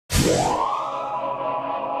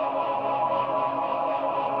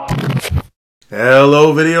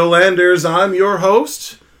Hello, Videolanders. I'm your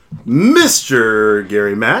host, Mr.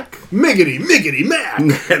 Gary Mack. Miggity Mac!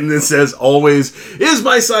 And this, as always, is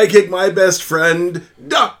my sidekick, my best friend,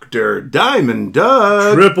 Dr. Diamond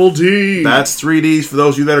Doug. Triple D! That's 3Ds for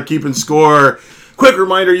those of you that are keeping score. Quick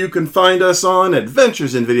reminder, you can find us on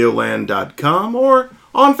adventuresinvideoland.com or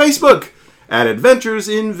on Facebook at Adventures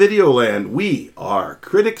in Videoland. We are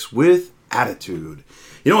critics with attitude.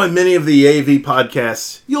 You know, in many of the AV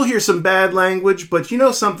podcasts, you'll hear some bad language, but you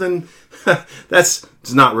know something?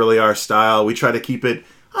 It's not really our style. We try to keep it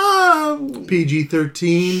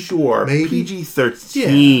PG-13? Sure, maybe?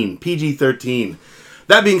 PG-13. Yeah. PG-13.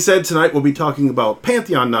 That being said, tonight we'll be talking about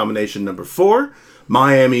Pantheon nomination number 4,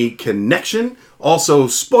 Miami Connection. Also,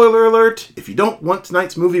 spoiler alert, if you don't want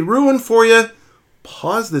tonight's movie ruined for you,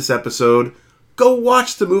 pause this episode. Go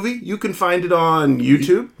watch the movie. You can find it on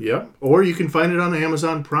YouTube. Yep. Or you can find it on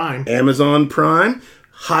Amazon Prime. Amazon Prime.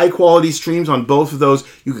 High quality streams on both of those.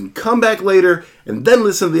 You can come back later and then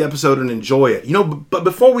listen to the episode and enjoy it. You know, but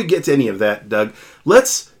before we get to any of that, Doug,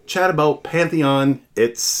 let's chat about Pantheon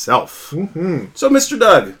itself. Mm-hmm. So, Mr.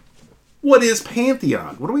 Doug, what is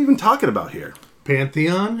Pantheon? What are we even talking about here?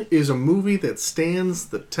 Pantheon is a movie that stands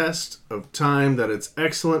the test of time, that it's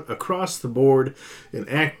excellent across the board in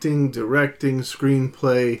acting, directing,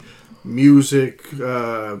 screenplay, music,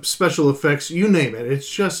 special effects, you name it.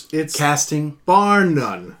 It's Casting, bar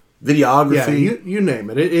none. videography. Yeah, you name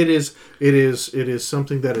it. It is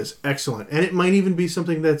something that is excellent. And it might even be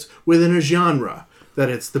something that's within a genre that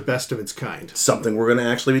it's the best of its kind. Something we're going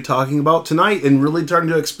to actually be talking about tonight and really starting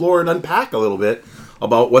to explore and unpack a little bit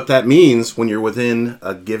about what that means when you're within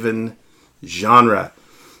a given genre.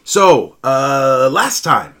 So, last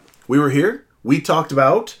time we were here, we talked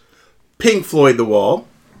about Pink Floyd The Wall.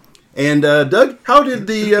 And Doug, how did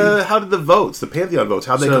the votes, the Pantheon votes,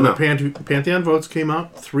 how'd they come out? The Pantheon votes came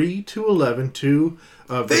out 3-11 to...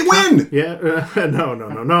 They win! Yeah,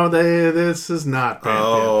 no. This is not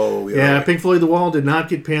Pantheon. Oh, yeah. Pink Floyd The Wall did not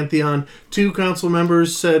get Pantheon. 2 council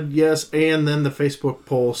members said yes, and then the Facebook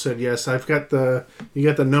poll said yes. You got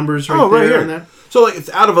the numbers right there here. on that. So it's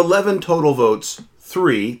out of 11 total votes,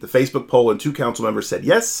 3, the Facebook poll and 2 council members said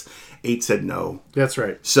yes, 8 said no. That's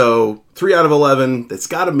right. So 3 out of 11, it's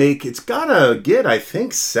got to get, I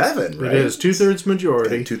think, 7, right? It is 2/3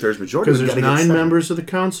 majority. Okay, 2/3 majority. Because there's 9 members of the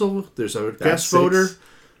council. There's a guest voter.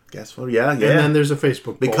 Guest voter, yeah. And then there's a Facebook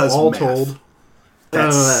poll. Because all math. told,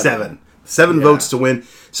 That's 7. 7 votes to win.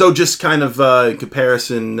 So just kind of in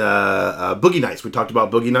comparison, Boogie Nights. We talked about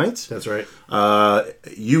Boogie Nights. That's right.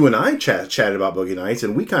 You and I chatted about Boogie Nights,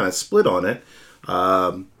 and we kind of split on it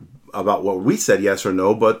about what we said yes or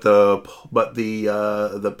no. But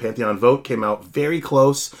the Pantheon vote came out very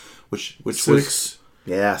close, which 6. was.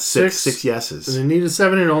 Yeah, six yeses. And they needed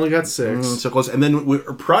 7, and it only got 6. So close. And then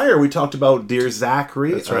prior, we talked about Dear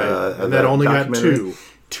Zachary. That's right. And that only got 2.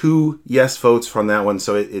 2 yes votes from that one,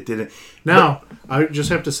 so it didn't. Now, I just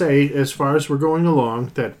have to say, as far as we're going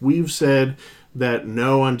along, that we've said that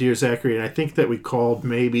no on Dear Zachary, and I think that we called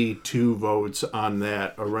maybe 2 votes on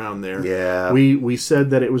that around there. Yeah. We said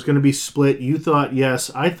that it was going to be split. You thought yes.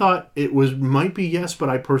 I thought it might be yes, but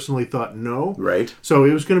I personally thought no. Right. So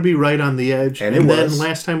it was going to be right on the edge. And then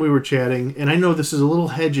last time we were chatting, and I know this is a little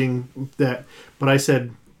hedging, but I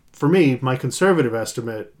said, for me, my conservative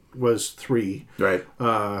estimate was 3. Right.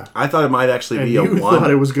 I thought it might actually be a 1. You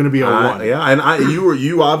thought it was going to be a 1. Yeah, and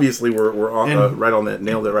you obviously were on, right on that,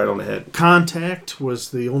 nailed it right on the head. Contact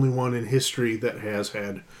was the only one in history that has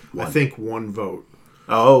had, I think, 1 vote.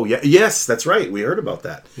 Oh, yeah. Yes, that's right. We heard about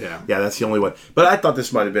that. Yeah. Yeah, that's the only one. But I thought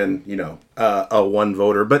this might have been, a 1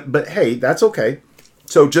 voter. But hey, that's okay.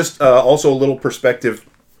 So just also a little perspective.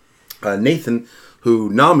 Nathan, who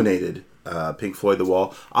nominated Pink Floyd The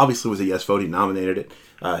Wall, obviously was a yes vote. He nominated it.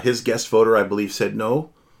 His guest voter, I believe, said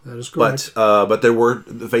no. That is correct. But there were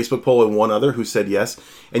the Facebook poll and one other who said yes.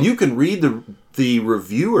 And you can read the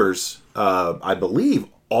reviewers, I believe,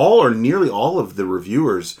 all or nearly all of the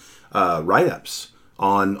reviewers' write-ups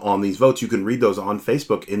on these votes. You can read those on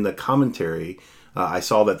Facebook in the commentary. I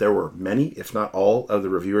saw that there were many, if not all, of the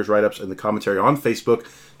reviewers' write-ups in the commentary on Facebook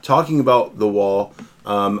talking about The Wall.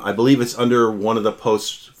 I believe it's under one of the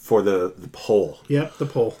posts for the poll. Yep, the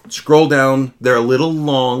poll. Scroll down. They're a little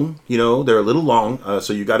long,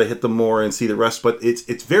 so you got to hit them more and see the rest. But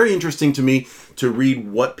it's very interesting to me to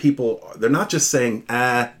read what people. They're not just saying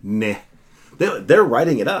nah. They're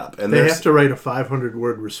writing it up, and they have to write a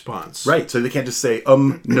 500-word response. Right, so they can't just say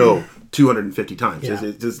no 250 times.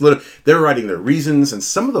 Yeah. They're writing their reasons, and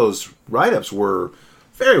some of those write-ups were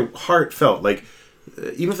very heartfelt. Like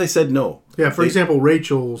even if they said no. Yeah, for example,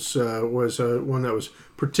 Rachel's was one that was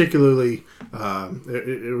particularly,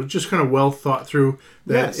 it was just kind of well thought through.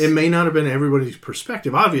 That it may not have been everybody's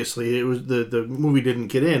perspective. Obviously, it was the movie didn't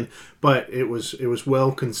get in, but it was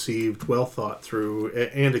well conceived, well thought through,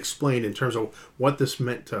 and explained in terms of what this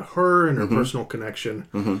meant to her and her personal connection.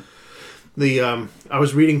 I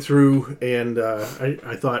was reading through, and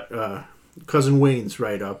I thought. Cousin Wayne's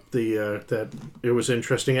write-up, that it was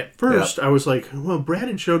interesting. At first, I was like, well, Brad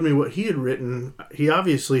had showed me what he had written. He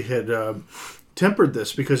obviously had tempered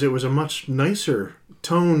this because it was a much nicer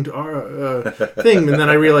toned thing. And then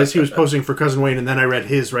I realized he was posing for Cousin Wayne, and then I read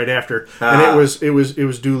his right after, and it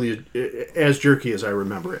was duly as jerky as I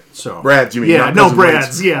remember it. So Brad's, you mean? Yeah, no, Brad's.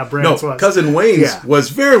 Wayne's. Yeah, Brad's. No, Cousin Wayne's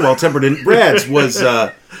was very well tempered, and Brad's was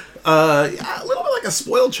a little bit like a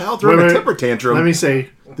spoiled child throwing a temper tantrum. Let me say.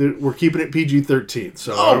 We're keeping it PG-13,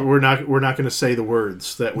 so we're not going to say the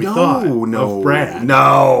words that we thought of Brad.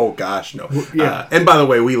 No, gosh, no. Yeah. And by the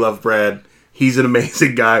way, we love Brad. He's an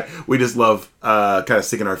amazing guy. We just love kind of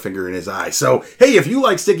sticking our finger in his eye. So, hey, if you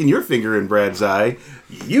like sticking your finger in Brad's eye,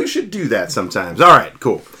 you should do that sometimes. All right,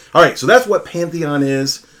 cool. All right, so that's what Pantheon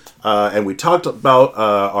is, and we talked about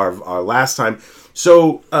our last time.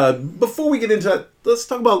 So before we get into it, let's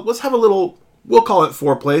have a little. We'll call it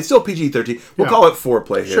foreplay. It's still PG-13. We'll call it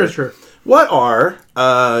foreplay here. Sure. What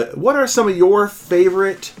are some of your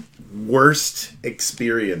favorite worst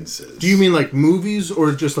experiences? Do you mean like movies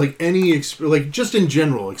or just like any just in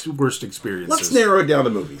general worst experiences? Let's narrow it down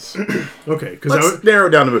to movies. Okay, let's narrow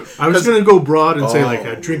it down to movies. I was going to go broad and say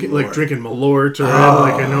like drinking Malort, or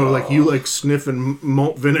I know like you like sniffing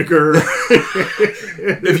malt vinegar.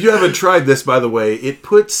 If you haven't tried this, by the way, it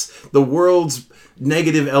puts the world's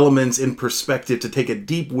negative elements in perspective to take a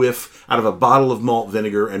deep whiff out of a bottle of malt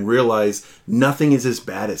vinegar and realize nothing is as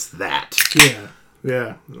bad as that.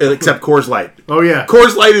 Yeah. Except Coors Light. Oh, yeah.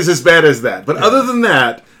 Coors Light is as bad as that. But other than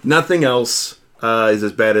that, nothing else is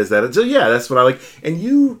as bad as that. So, yeah, that's what I like. And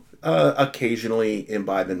you occasionally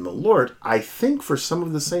imbibe in Malort, I think for some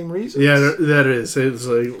of the same reasons. Yeah, that is. It's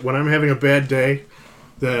like when I'm having a bad day,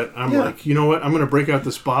 that I'm like, you know what? I'm going to break out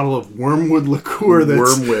this bottle of wormwood liqueur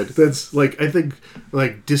that's like, I think,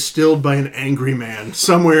 like distilled by an angry man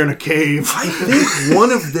somewhere in a cave. I think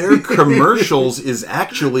one of their commercials is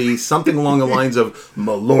actually something along the lines of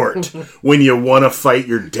Malort when you want to fight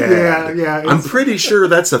your dad. Yeah. I'm pretty sure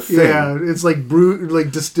that's a thing. Yeah, it's like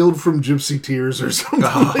like distilled from gypsy tears or something.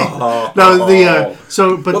 But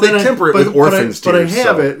they temper it with orphan's tears. But I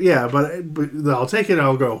have it, yeah. But I'll take it.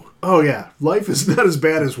 I'll go. Oh yeah, life is not as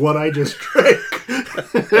bad as what I just drank.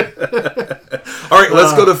 All right,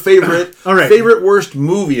 let's go to favorite worst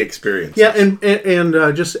movie experience. Yeah, and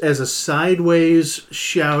just as a sideways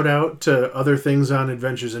shout out to other things on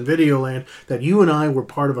Adventures in Videoland, that you and I were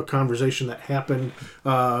part of a conversation that happened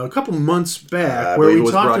a couple months back where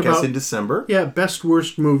we talked about in December. Yeah, best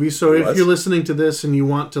worst movies. So if you're listening to this and you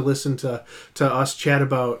want to listen to us chat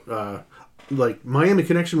about. Like Miami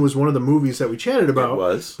Connection was one of the movies that we chatted about. It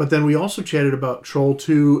was. But then we also chatted about Troll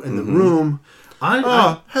 2 and The Room.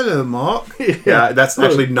 Hello, Mark. Yeah, that's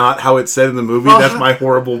actually not how it's said in the movie. That's my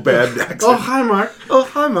horrible bad accent. Oh, hi, Mark. Oh,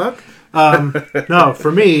 hi, Mark. No,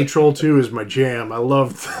 for me, Troll 2 is my jam. I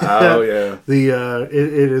love that. Oh, yeah. It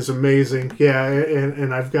is amazing. Yeah,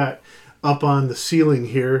 and I've got up on the ceiling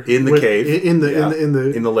here in the cave in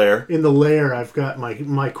the lair I've got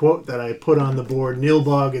my quote that I put on the board.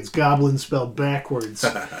 Nilbog, it's goblin spelled backwards.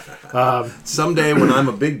 Someday when I'm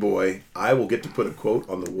a big boy, I will get to put a quote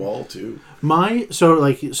on the wall too. I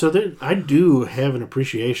do have an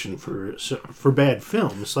appreciation for bad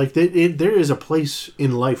films. Like there is a place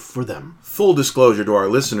in life for them. Full disclosure to our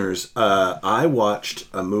listeners, I watched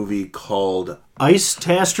a movie called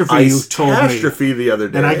Ice-tastrophe, you told me. The other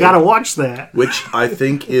day. And I gotta watch that. Which I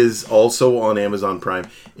think is also on Amazon Prime,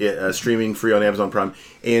 streaming free on Amazon Prime.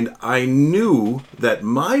 And I knew that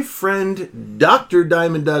my friend Dr.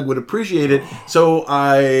 Diamond Doug would appreciate it, so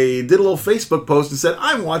I did a little Facebook post and said,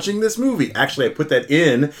 I'm watching this movie. Actually, I put that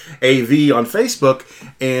in AV on Facebook,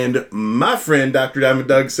 and my friend Dr. Diamond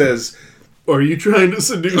Doug says, Are you trying to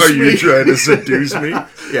seduce me?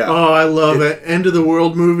 Yeah. Oh, I love it. End of the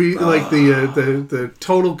world movie, like the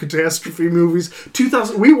total catastrophe movies.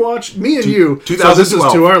 2000. We watched, me and you. 2012. So this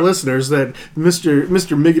is to our listeners that Mr.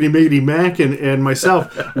 Miggity Mac and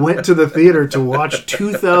myself went to the theater to watch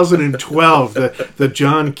 2012, the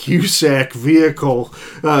John Cusack vehicle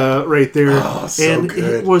right there, Oh, so and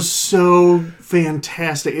good. it was so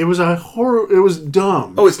fantastic. It was a horror. It was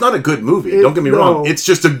dumb. Oh, it's not a good movie. Don't get me wrong. It's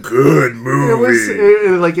just a good movie.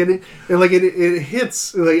 It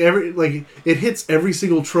hits it hits every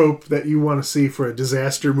single trope that you want to see for a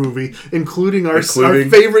disaster movie, including our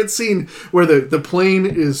favorite scene where the plane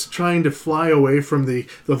is trying to fly away from the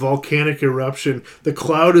volcanic eruption. The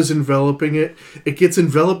cloud is enveloping it. It gets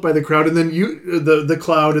enveloped by the crowd, and then the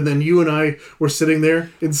cloud, and then you and I were sitting there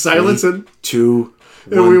in silence, 3, 2,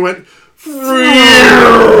 1. and we went.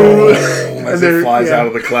 As it flies out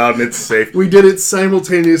of the cloud and it's safe. We did it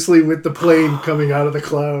simultaneously with the plane coming out of the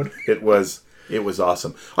cloud. It was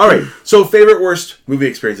awesome. All right, so favorite worst movie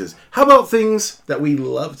experiences. How about things that we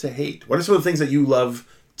love to hate? What are some of the things that you love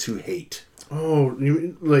to hate? Oh,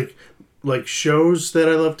 you mean like shows that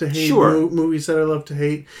I love to hate? Sure. Movies that I love to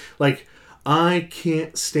hate? Like, I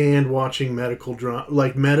can't stand watching medical drama.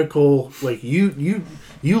 Like you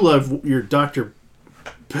love your Dr.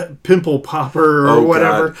 Pimple popper or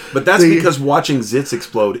whatever. God. But that's because watching zits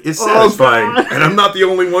explode is satisfying, and I'm not the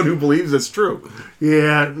only one who believes it's true.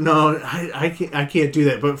 Yeah, no, I can't do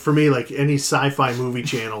that. But for me, like any sci-fi movie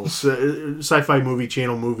channels, sci-fi movie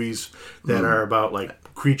channel movies that are about like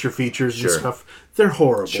creature features and stuff, they're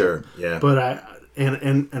horrible. Sure, yeah. But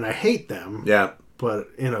I hate them. Yeah. But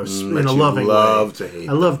in a loving way.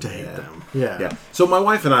 I love to hate them. Yeah. So my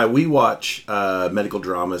wife and I, we watch medical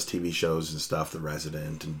dramas, TV shows and stuff, The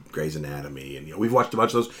Resident and Grey's Anatomy, and we've watched a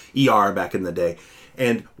bunch of those. ER back in the day.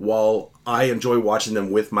 And while I enjoy watching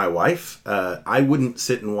them with my wife, I wouldn't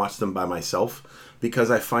sit and watch them by myself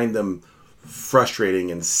because I find them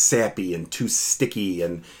frustrating and sappy and too sticky,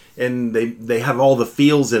 and they have all the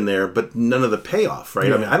feels in there, but none of the payoff, right?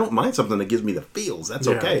 Yeah. I mean, I don't mind something that gives me the feels. That's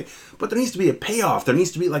okay. But there needs to be a payoff. There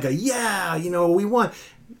needs to be like we won.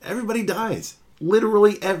 Everybody dies.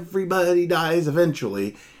 Literally everybody dies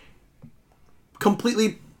eventually.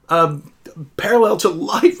 Completely parallel to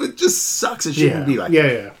life. It just sucks. It shouldn't be like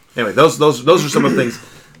that. Yeah. Anyway, those are some of the things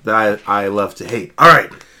that I love to hate. All right.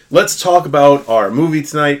 Let's talk about our movie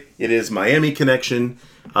tonight. It is Miami Connection.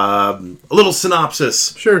 A little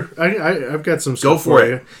synopsis. Sure, I've got some stuff Go for it.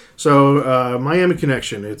 You. So, Miami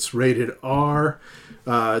Connection. It's rated R.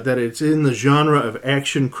 That it's in the genre of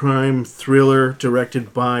action crime thriller,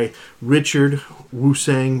 directed by Richard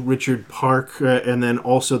Richard Park, and then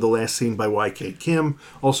also The Last Scene by Y.K. Kim.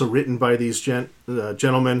 Also written by these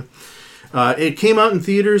gentlemen. It came out in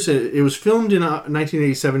theaters. It was filmed in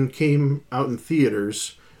 1987. Came out in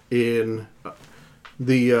theaters in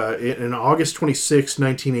August 26,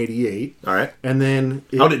 1988. All right. And then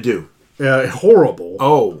how'd it do? Horrible.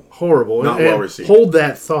 Oh, horrible. Not well received. Hold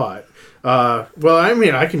that thought. Well, I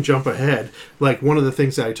mean, I can jump ahead. Like, one of the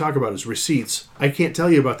things that I talk about is receipts. I can't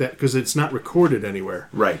tell you about that because it's not recorded anywhere.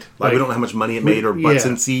 Right. Like we don't know how much money it made or butts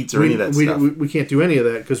in seats or any of that stuff. We can't do any of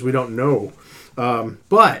that because we don't know.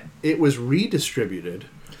 But it was redistributed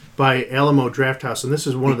by Alamo Drafthouse, and this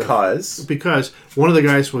is because one of the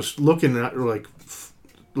guys was looking at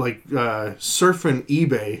surfing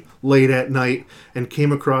eBay late at night and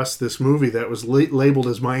came across this movie that was labeled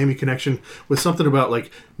as Miami Connection with something about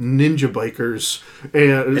like ninja bikers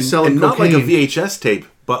and selling not cocaine. Like a VHS tape,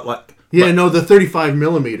 but like the 35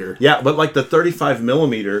 millimeter. Yeah, but like the 35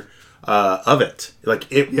 millimeter of it, like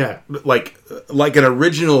like an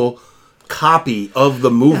original copy of the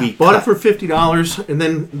movie. Yeah, bought it for $50 and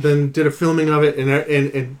then did a filming of it,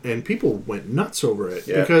 and people went nuts over it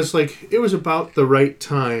because like it was about the right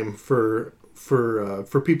time for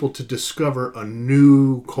people to discover a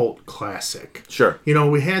new cult classic. Sure.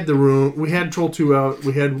 We had The Room, we had Troll 2 out,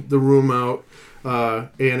 we had The Room out,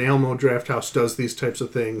 and Alamo Drafthouse does these types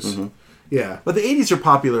of things. Mm-hmm. Yeah. But the 80s are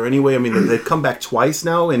popular anyway. I mean, they've come back twice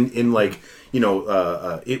now in like,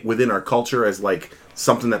 it within our culture as like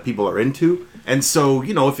something that people are into. And so,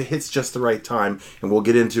 if it hits just the right time, and we'll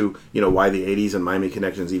get into, why the 80s and Miami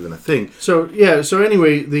Connection is even a thing. So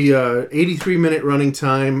anyway, the 83-minute running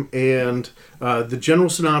time and the general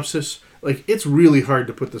synopsis, like, it's really hard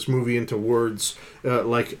to put this movie into words,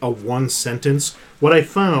 like a one sentence. What I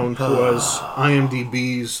found was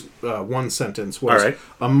IMDb's one sentence was, all right.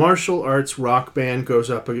 A martial arts rock band goes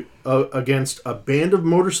up against a band of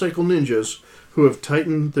motorcycle ninjas who have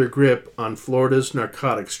tightened their grip on Florida's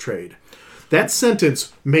narcotics trade. That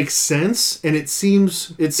sentence makes sense, and it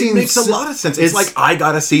makes a lot of sense. It's like, I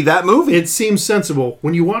gotta see that movie. It seems sensible.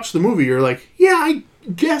 When you watch the movie, you're like, yeah, I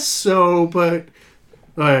guess so, but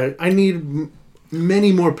I need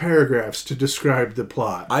many more paragraphs to describe the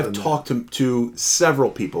plot. I've talked to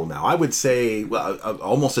several people now. I would say,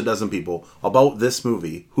 almost a dozen people about this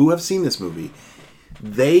movie who have seen this movie.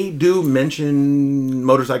 They do mention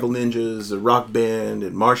motorcycle ninjas, a rock band,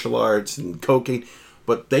 and martial arts, and cocaine.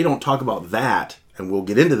 but they don't talk about that, and we'll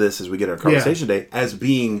get into this as we get our conversation today, as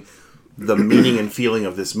being the meaning and feeling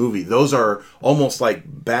of this movie. Those are almost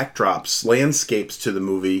like backdrops, landscapes to the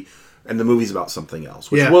movie, and the movie's about something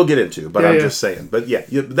else, which we'll get into, but I'm just saying. But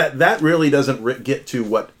that really doesn't get to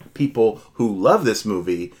what people who love this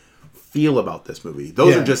movie feel about this movie.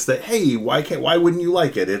 Those are just that, hey, why wouldn't you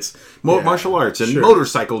like it? It's martial arts and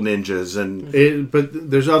motorcycle ninjas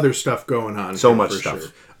but there's other stuff going on. So much stuff.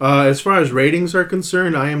 Sure. As far as ratings are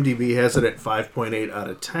concerned, IMDb has it at 5.8 out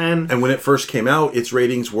of 10. And when it first came out, its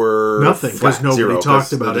ratings were nothing, because nobody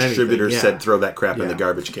talked about the distributor anything. said throw that crap in the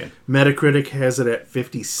garbage can. Metacritic has it at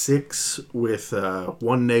 56 with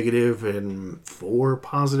 1 negative and 4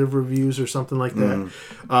 positive reviews or something like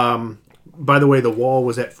that. By the way, The Wall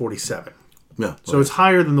was at 47. Yeah, so it's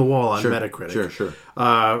higher than The Wall on Metacritic. Sure.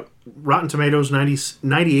 Rotten Tomatoes,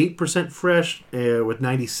 98% fresh, with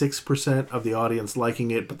 96% of the audience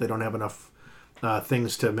liking it, but they don't have enough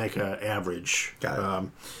things to make an average. Got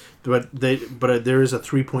it. But there is a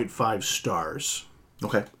 3.5 stars.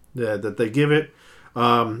 Okay. That they give it.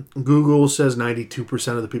 Google says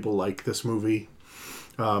 92% of the people like this movie.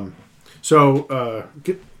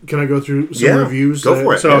 Can I go through some reviews? Go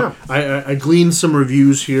for it. So I gleaned some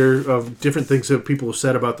reviews here of different things that people have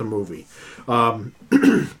said about the movie.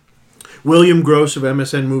 William Gross of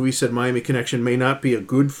MSN Movies said Miami Connection may not be a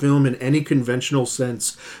good film in any conventional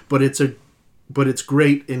sense, but it's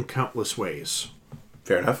great in countless ways.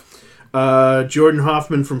 Fair enough. Jordan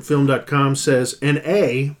Hoffman from Film.com says an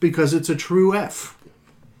A because it's a true F.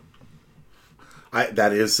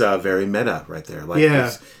 That is very meta right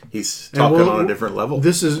there. He's talking on a different level.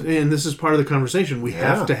 This is part of the conversation we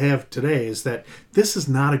have to have today, is that this is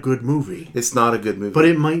not a good movie. It's not a good movie, but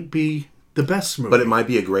it might be the best movie. But it might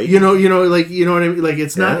be a great. You know what I mean. Like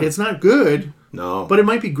it's not good. No, but it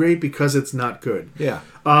might be great because it's not good. Yeah.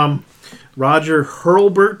 Roger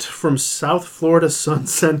Hurlbert from South Florida Sun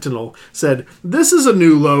Sentinel said, "This is a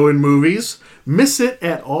new low in movies. Miss it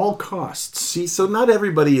at all costs." See, so not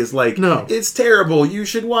everybody is like, no, it's terrible, you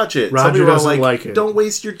should watch it. Roger doesn't like it. Don't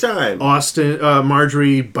waste your time.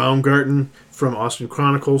 Marjorie Baumgarten from Austin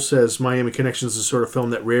Chronicle says Miami Connection is the sort of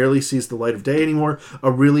film that rarely sees the light of day anymore. A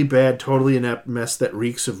really bad, totally inept mess that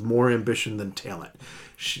reeks of more ambition than talent.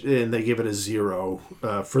 And they give it a 0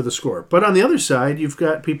 for the score. But on the other side, you've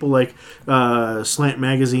got people like Slant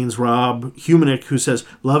Magazine's Rob Humanick, who says,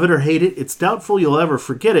 love it or hate it, it's doubtful you'll ever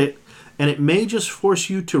forget it, and it may just force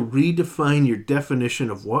you to redefine your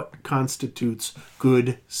definition of what constitutes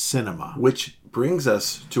good cinema. Which brings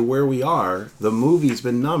us to where we are. The movie's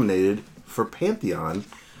been nominated for Pantheon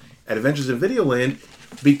at Adventures in Videoland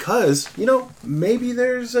because, maybe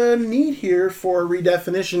there's a need here for a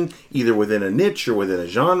redefinition, either within a niche or within a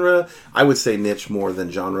genre. I would say niche more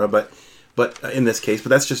than genre, but in this case, but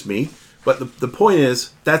that's just me. But the point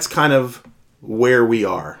is, that's kind of where we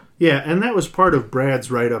are. Yeah, and that was part of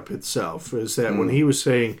Brad's write-up itself, is that when he was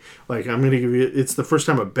saying, I'm going to give you, it's the first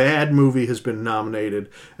time a bad movie has been nominated,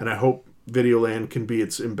 and I hope Videoland can be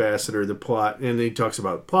its ambassador, the plot. And he talks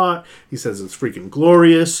about plot. He says it's freaking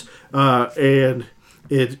glorious, and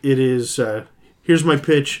it is... here's my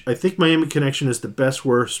pitch. I think Miami Connection is the best,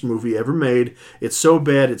 worst movie ever made. It's so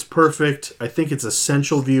bad, it's perfect. I think it's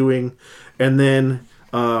essential viewing. And then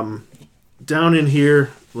down in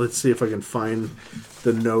here, let's see if I can find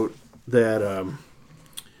the note that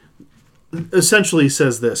essentially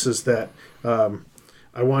says this, is that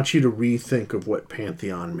I want you to rethink of what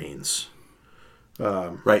Pantheon means.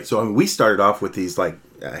 Right. So we started off with these a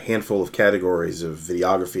handful of categories of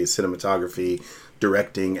videography, cinematography,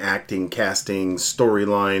 directing, acting, casting,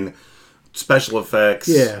 storyline, special effects.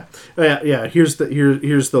 Yeah. Here's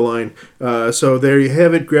the line. So there you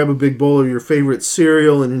have it. Grab a big bowl of your favorite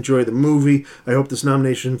cereal and enjoy the movie. I hope this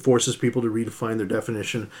nomination forces people to redefine their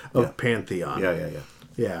definition of Pantheon.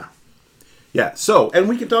 Yeah. So, and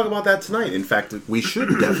we can talk about that tonight. In fact, we should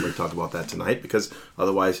definitely talk about that tonight, because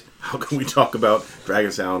otherwise, how can we talk about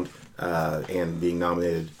Dragon Sound and being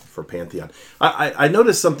nominated for Pantheon? I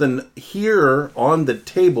noticed something here on the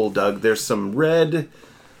table, Doug. There's some red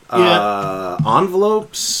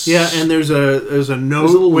envelopes. Yeah, and there's a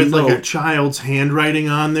note with a child's handwriting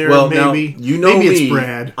on there. Well, maybe now, maybe me, it's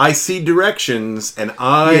Brad. I see directions and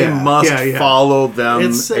I must follow them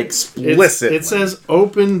explicitly. It says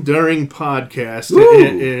 "open during podcast"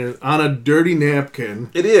 on a dirty napkin.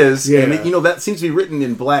 It is, and that seems to be written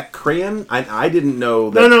in black crayon. I didn't know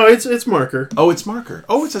that. No, it's marker. Oh, it's marker.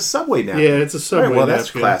 Oh, it's a Subway napkin. Yeah, it's a Subway napkin. Well,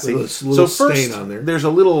 that's classy. Little stain on there. There's a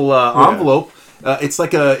little envelope.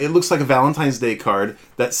 It looks like a Valentine's Day card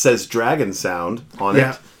that says Dragon Sound on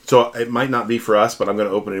it. So it might not be for us, but I'm going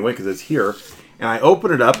to open it anyway because it's here. And I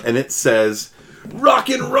open it up and it says, rock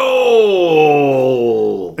and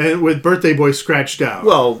roll. And with Birthday Boy scratched out.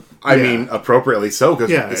 Well, I mean, appropriately so,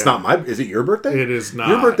 because it's not my... Is it your birthday? It is not.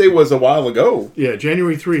 Your birthday was a while ago. Yeah,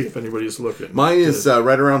 January 3, if anybody's looking. Mine is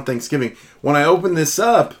right around Thanksgiving. When I open this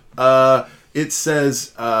up, it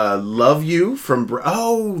says, love you from...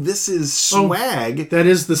 this is swag. That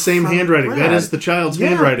is the same handwriting. Brad. That is the child's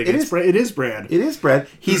handwriting. It is Brad. It is Brad.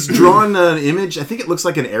 He's drawn an image. I think it looks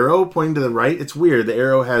like an arrow pointing to the right. It's weird. The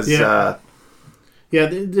arrow has...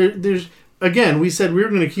 there's... Again, we said we were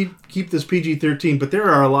going to keep this PG-13, but there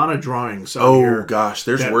are a lot of drawings on here. Oh, gosh.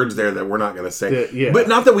 There's words there that we're not going to say. Yeah. But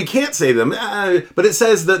not that we can't say them. But it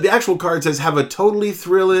says that the actual card says, have a totally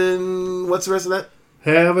thrilling... What's the rest of that?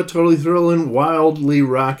 Have a totally thrilling, wildly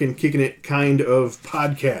rockin', kicking it kind of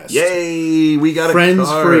podcast. Yay! We got Friends a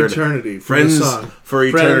card. for Eternity. Friends for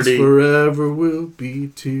Eternity. Friends forever will be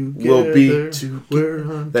together.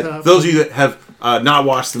 We're on top. Those of you that have not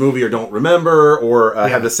watched the movie or don't remember or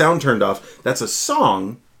have the sound turned off, that's a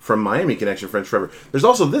song from Miami Connection, Friends Forever. There's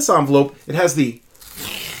also this envelope. It has the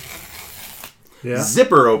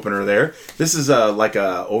zipper opener there. This is like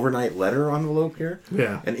a overnight letter envelope here.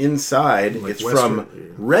 Yeah. And inside, like it's from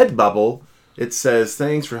Redbubble. It says,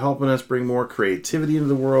 thanks for helping us bring more creativity into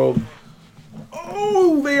the world.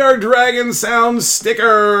 Oh, they are Dragon Sound stickers.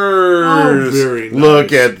 Oh, very nice.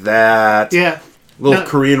 Look at that. Yeah. Little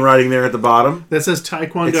Korean writing there at the bottom. That says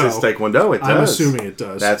Taekwondo. It says Taekwondo. It does. I'm assuming it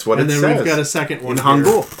does. That's what it says. And then we've got a second one in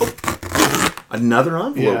Hangul. Another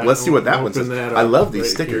envelope. Yeah, Let's see what that one says. I love these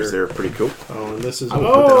right stickers. here. They're pretty cool. Oh, and this is...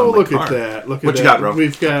 look at that. Look at what that. You got, bro?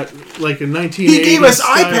 We've got like a 1980s He gave us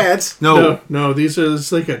style. iPads. No. These are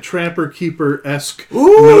it's like a Trapper Keeper-esque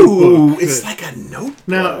notebook. notebook. It's like a notebook.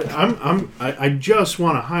 Now, I just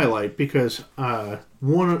want to highlight because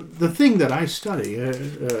the thing that I study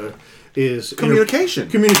is communication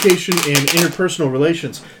and interpersonal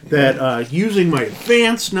relations. That using my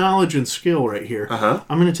advanced knowledge and skill right here, I'm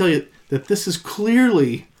going to tell you that this is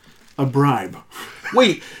clearly a bribe.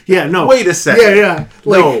 Wait. Yeah, no. Wait a second. Yeah.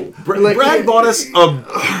 Brad bought us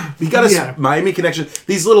he got us Miami Connection.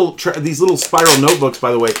 These little spiral notebooks,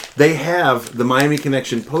 by the way, they have the Miami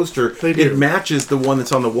Connection poster. They do. It matches the one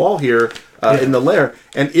that's on the wall here in the lair.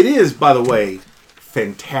 And it is, by the way,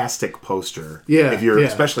 fantastic poster. Yeah.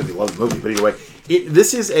 Especially if you love the movie. But anyway,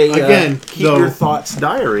 this is a keep your thoughts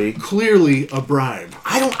diary. Clearly a bribe.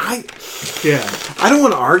 I don't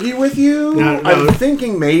want to argue with you. No. I'm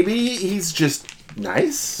thinking maybe he's just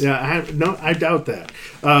nice. Yeah, I doubt that.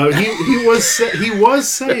 He was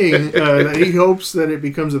saying that he hopes that it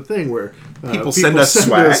becomes a thing where people send us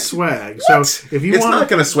swag. So if you it's not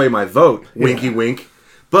going to sway my vote. Winky wink.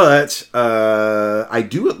 But I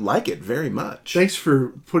do like it very much. Thanks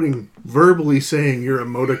for verbally saying your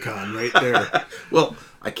emoticon right there. Well,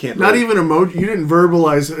 I can't. Not even emoji. You didn't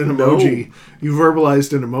verbalize an emoji. No. You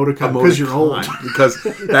verbalized an emoticon because you're old. Because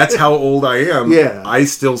that's how old I am. Yeah. I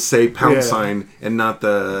still say pound sign and not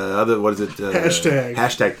the other. What is it?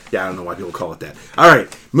 Hashtag. Yeah, I don't know why people call it that. All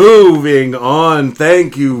right, moving on.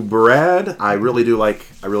 Thank you, Brad. I really do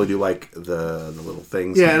like the little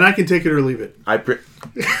things. Yeah, and I can take it or leave it.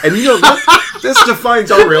 And you know this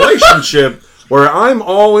defines our relationship. Where I'm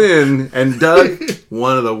all in, and Doug,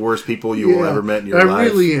 one of the worst people you will ever met in your life. I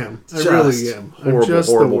really am. Horrible, I'm just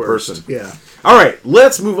horrible the worst. person. Yeah. All right,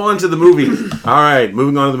 let's move on to the movie. All right,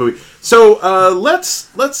 moving on to the movie. So let's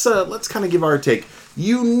kind of give our take.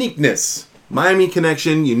 Uniqueness, Miami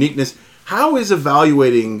Connection, uniqueness. How is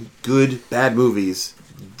evaluating good, bad movies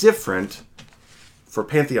different for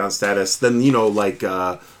Pantheon status than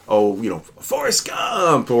Forrest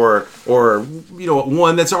Gump or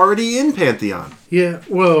one that's already in Pantheon? Yeah,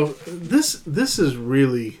 well, this is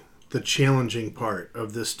really the challenging part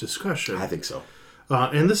of this discussion. I think so.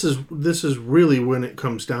 And this is really when it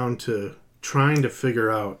comes down to trying to figure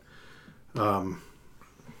out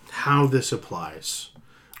how this applies.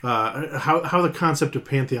 How the concept of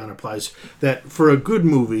Pantheon applies. That for a good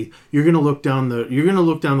movie, you're going to look down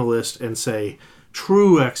the list and say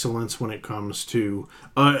true excellence when it comes to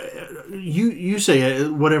you say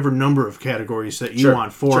whatever number of categories that you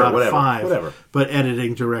want, 4 out of 5, whatever. But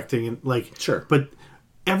editing, directing, and but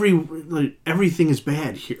everything is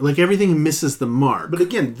bad here. Like everything misses the mark. But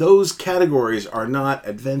again, those categories are not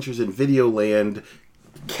Adventures in Videoland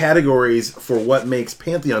categories for what makes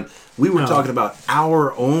Pantheon. We were talking about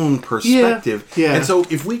our own perspective. Yeah. And so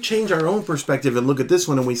if we change our own perspective and look at this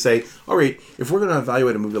one and we say, all right, if we're going to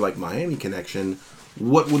evaluate a movie like Miami Connection,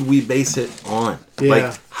 what would we base it on? Yeah.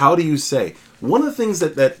 Like, how do you say? One of the things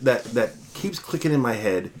that keeps clicking in my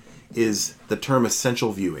head is the term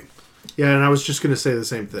essential viewing. Yeah, and I was just going to say the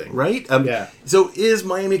same thing. Right? Yeah. So is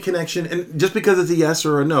Miami Connection, and just because it's a yes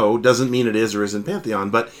or a no doesn't mean it is or isn't Pantheon,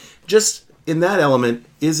 but just in that element,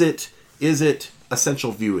 is it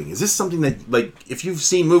essential viewing? Is this something that, like, if you've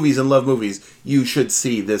seen movies and love movies, you should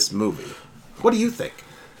see this movie? What do you think?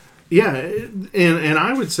 Yeah, and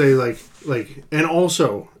I would say like and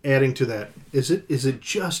also adding to that, is it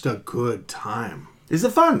just a good time? Is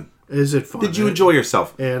it fun? Is it fun? Did you enjoy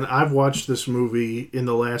yourself? And I've watched this movie in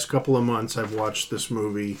the last couple of months. I've watched this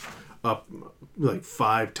movie up like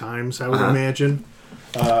 5 times, I would imagine,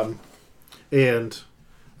 and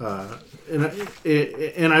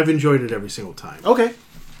I've enjoyed it every single time. Okay.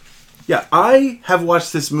 Yeah, I have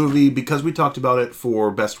watched this movie because we talked about it for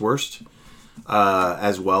Best Worst,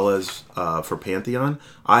 as well as for Pantheon.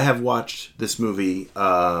 I have watched this movie,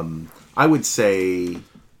 I would say,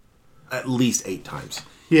 at least 8 times.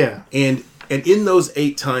 Yeah. And in those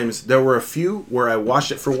 8 times, there were a few where I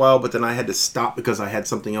watched it for a while, but then I had to stop because I had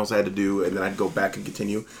something else I had to do, and then I'd go back and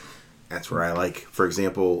continue. That's where I like, for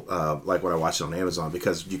example, like when I watched it on Amazon,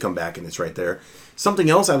 because you come back and it's right there. Something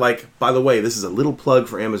else I like, by the way, this is a little plug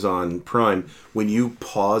for Amazon Prime. When you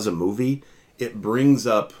pause a movie, it brings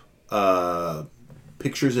up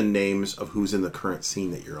pictures and names of who's in the current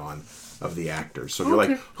scene that you're on, of the actors. So if you're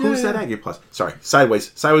like, who's that actor? You pause. Sorry,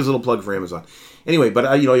 sideways little plug for Amazon. Anyway,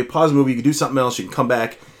 but you pause a movie, you can do something else, you can come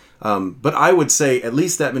back. But I would say at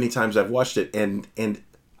least that many times I've watched it, and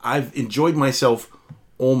I've enjoyed myself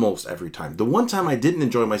almost every time. The one time I didn't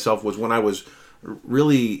enjoy myself was when I was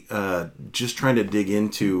really just trying to dig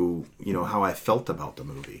into how I felt about the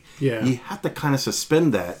movie. Yeah, you have to kind of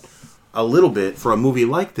suspend that a little bit for a movie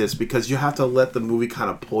like this, because you have to let the movie kind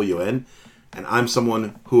of pull you in. And I'm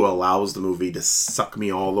someone who allows the movie to suck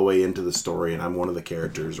me all the way into the story, and I'm one of the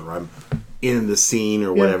characters, or I'm in the scene,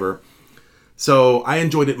 or whatever. So I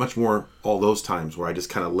enjoyed it much more all those times where I just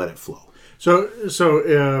kind of let it flow. So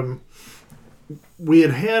we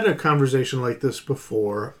had a conversation like this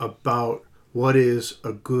before about what is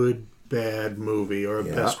a good bad movie or a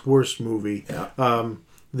best worst movie. Yeah.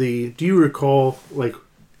 Do you recall like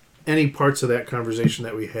any parts of that conversation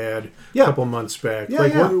that we had a couple months back?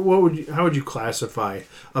 How would you classify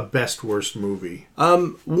a best worst movie?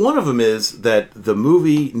 One of them is that the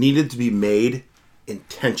movie needed to be made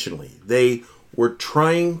intentionally. They were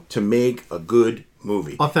trying to make a good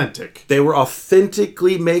movie. Authentic. They were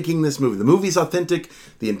authentically making this movie. The movie's authentic.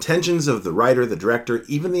 The intentions of the writer, the director,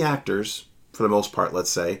 even the actors, for the most part,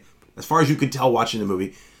 let's say, as far as you could tell watching the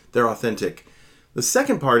movie, they're authentic. The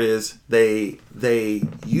second part is they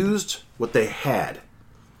used what they had.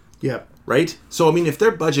 Yep. Right? So, I mean, if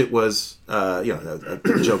their budget was, a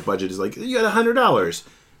joke budget is like, you got $100.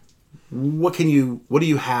 What do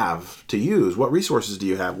you have to use? What resources do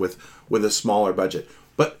you have with a smaller budget?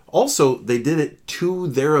 But also, they did it to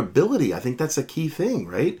their ability. I think that's a key thing,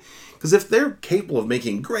 right? Because if they're capable of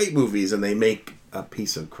making great movies and they make a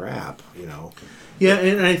piece of crap, Yeah,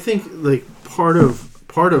 and I think like part of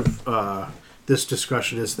this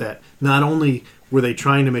discussion is that not only were they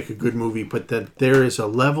trying to make a good movie, but that there is a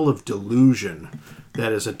level of delusion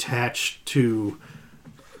that is attached to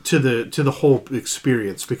the whole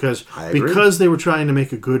experience, because they were trying to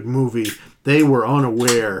make a good movie, they were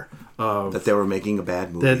unaware of that they were making a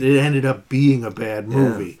bad movie. That it ended up being a bad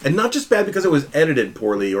movie. And not just bad because it was edited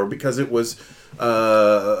poorly or because it was you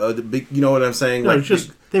know what I'm saying? No, like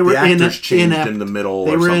just they were actors changed inept in the middle.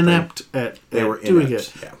 They or were something. inept at doing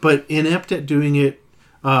it. Yeah. But inept at doing it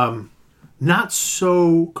not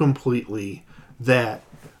so completely that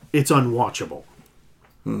it's unwatchable.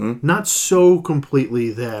 Mm-hmm. Not so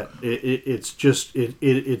completely that it's just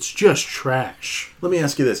trash. Let me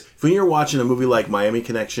ask you this: when you're watching a movie like Miami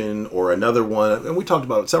Connection or another one, and we talked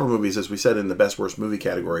about several movies, as we said, in the best worst movie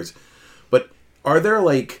categories, but are there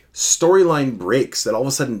like storyline breaks that all of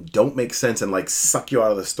a sudden don't make sense and like suck you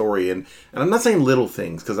out of the story? And I'm not saying little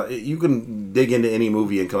things, because you can dig into any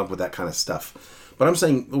movie and come up with that kind of stuff. But I'm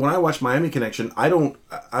saying when I watch Miami Connection,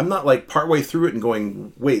 I'm not like partway through it and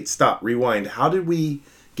going, wait, stop, rewind. How did we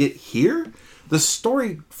get here? The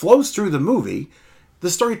story flows through the movie.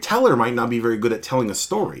 The storyteller might not be very good at telling a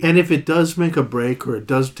story. And if it does make a break or it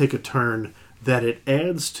does take a turn, that it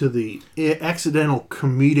adds to the accidental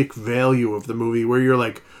comedic value of the movie, where you're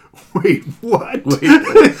like, wait, what?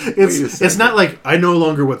 It's not like I no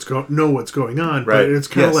longer know what's going on, right. But it's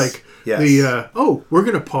kind of like we're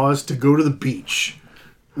going to pause to go to the beach.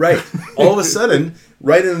 Right. All of a sudden,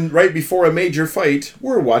 right before a major fight,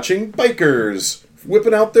 we're watching bikers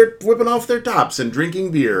whipping off their tops and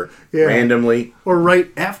drinking beer randomly. Or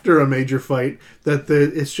right after a major fight, that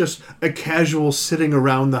it's just a casual sitting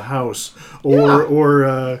around the house, or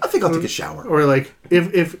I think I'll take a shower. Or like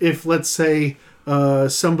if let's say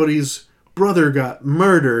somebody's brother got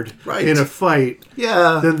murdered in a fight,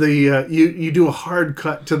 then you do a hard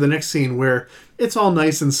cut to the next scene where it's all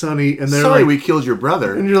nice and sunny, and they're sorry we killed your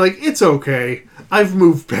brother, and you're like, it's okay, I've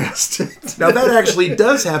moved past it. Now that actually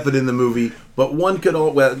does happen in the movie, but one could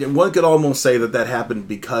almost say that happened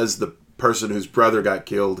because the person whose brother got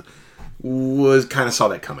killed was kind of saw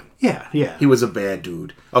that coming. Yeah. He was a bad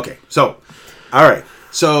dude. Okay, so all right,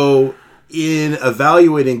 so in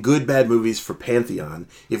evaluating good bad movies for Pantheon,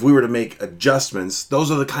 if we were to make adjustments, those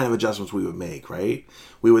are the kind of adjustments we would make, right?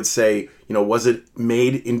 We would say, was it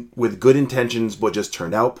made with good intentions but just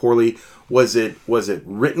turned out poorly? Was it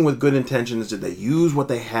written with good intentions? Did they use what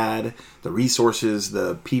they had, the resources,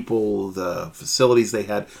 the people, the facilities they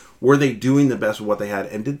had? Were they doing the best with what they had?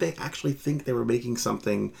 And did they actually think they were making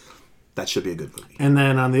something that should be a good movie? And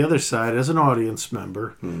then on the other side, as an audience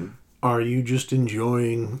member, are you just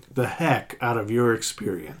enjoying the heck out of your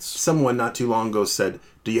experience? Someone not too long ago said,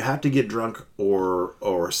 do you have to get drunk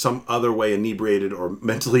or some other way inebriated or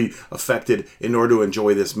mentally affected in order to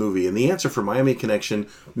enjoy this movie? And the answer for Miami Connection,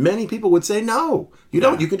 many people would say no. You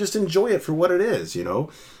don't. You can just enjoy it for what it is,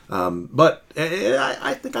 But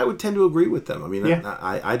I think I would tend to agree with them. I mean,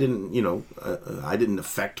 I didn't, I didn't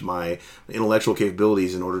affect my intellectual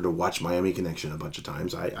capabilities in order to watch Miami Connection a bunch of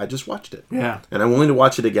times. I just watched it. Yeah. And I'm willing to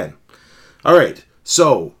watch it again. All right.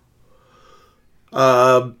 So...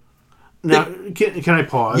 now, can I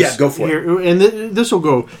pause? Yeah, go for it. And this will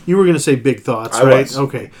go. You were going to say big thoughts, right? Was.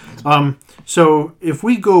 Okay. So if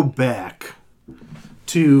we go back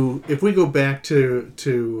to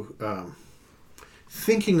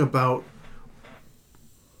thinking about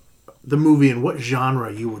the movie and what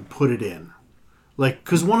genre you would put it in, like,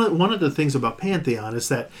 because one of the things about Pantheon is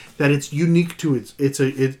that it's unique to it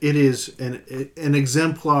is an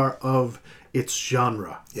exemplar of its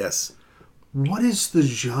genre. Yes. What is the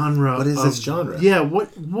genre? What is this genre? Yeah,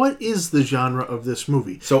 what is the genre of this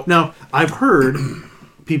movie? So now, I've heard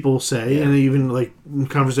people say, and even like in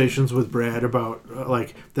conversations with Brad about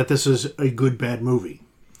like that this is a good bad movie,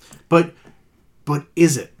 but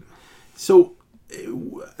is it? So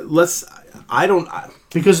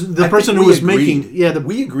because the person who was making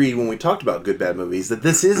we agreed when we talked about good bad movies that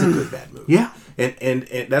this is a good bad movie. Yeah. And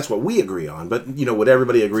that's what we agree on. But, would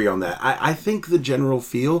everybody agree on that? I think the general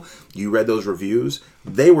feel, you read those reviews,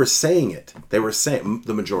 they were saying it. They were saying,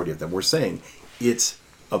 the majority of them were saying, it's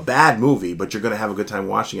a bad movie, but you're going to have a good time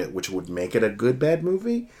watching it, which would make it a good bad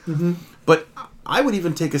movie. Mm-hmm. But I would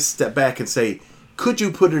even take a step back and say, could you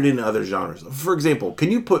put it in other genres? For example, can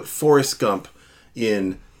you put Forrest Gump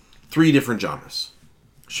in 3 different genres?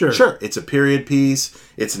 Sure. It's a period piece.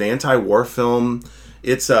 It's an anti-war film.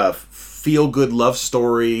 It's a feel-good love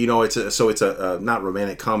story. It's a not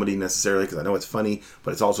romantic comedy necessarily, because I know it's funny,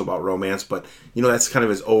 but it's also about romance. But that's kind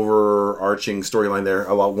of his overarching storyline there.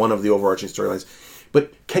 One of the overarching storylines.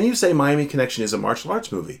 But can you say Miami Connection is a martial arts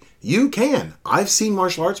movie? You can. I've seen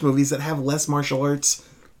martial arts movies that have less martial arts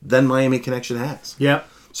than Miami Connection has. Yeah.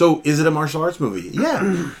 So is it a martial arts movie?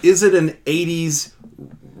 Yeah. Is it an 80s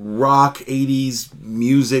rock, 80s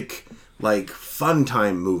music, like fun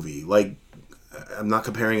time movie? Like, I'm not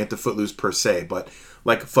comparing it to Footloose per se, but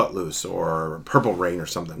like Footloose or Purple Rain or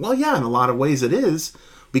something. Well, yeah, in a lot of ways it is,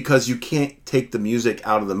 because you can't take the music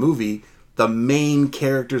out of the movie. The main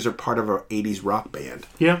characters are part of an 80s rock band.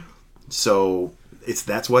 Yeah. So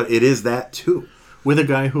that's what it is, that too. With a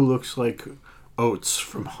guy who looks like Oates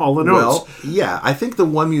from Hall & Oates. Well, yeah, I think the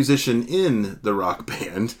one musician in the rock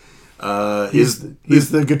band he's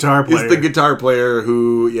the guitar player. He's the guitar player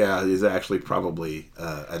who, is actually probably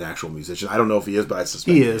an actual musician. I don't know if he is, but I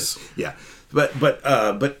suspect he is. Yeah, but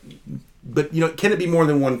can it be more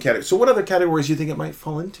than one category? So, what other categories do you think it might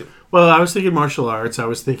fall into? Well, I was thinking martial arts. I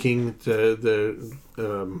was thinking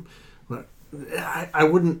I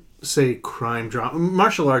wouldn't say crime drama.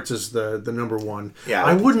 Martial arts is the number one. Yeah,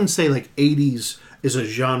 I wouldn't say like 80s is a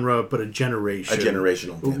genre, but a generation. A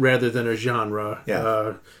generational. Rather than a genre.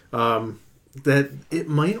 Yeah. That it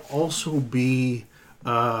might also be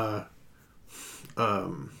a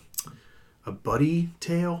buddy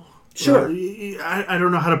tale. Sure. I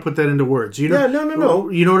don't know how to put that into words. Yeah, no.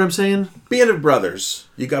 You know what I'm saying? Band of brothers.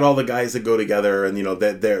 You got all the guys that go together, and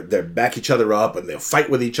they're back each other up, and they'll fight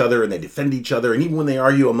with each other, and they defend each other, and even when they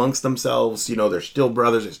argue amongst themselves, they're still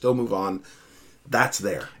brothers. They still move on. That's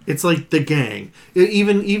there. It's like The Gang.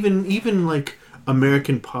 Even like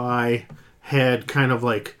American Pie had kind of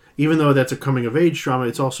like even though that's a coming of age drama,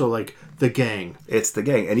 it's also like the gang. It's the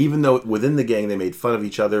gang. And even though within the gang they made fun of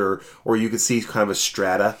each other, or you could see kind of a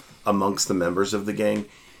strata amongst the members of the gang,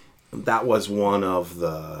 that was one of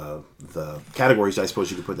the categories I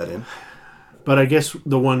suppose you could put that in. But I guess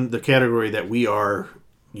the category that we are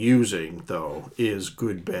using, though, is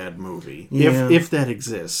good, bad movie. Yeah. If that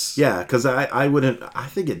exists. Yeah, because I wouldn't... I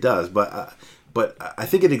think it does, but I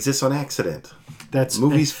think it exists on accident. That's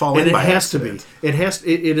movies fall in by accident. It has.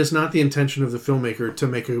 It is not the intention of the filmmaker to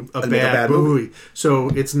make a bad movie. So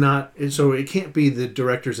it's not. So it can't be the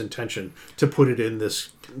director's intention to put it in this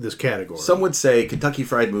category. Some would say Kentucky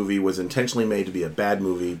Fried Movie was intentionally made to be a bad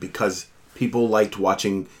movie because people liked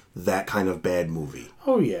watching that kind of bad movie.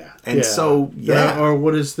 Oh yeah, and so or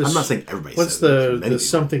what is this? I'm not saying everybody. What's the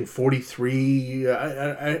something 43?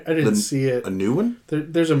 I didn't see it. A new one?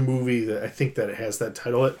 There's a movie that I think that it has that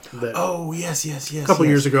title. Oh yes. A couple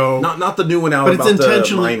years ago. Not the new one out about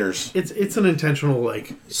the miners. It's an intentional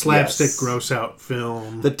like slapstick gross out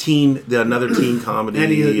film. Another teen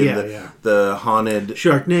comedy. The haunted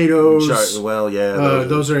Sharknadoes.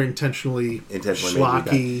 Those are intentionally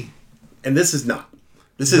schlocky. And this is not.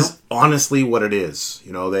 This is honestly what it is.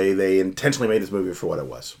 You know, they intentionally made this movie for what it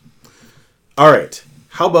was. All right.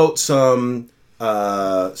 How about some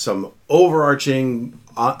overarching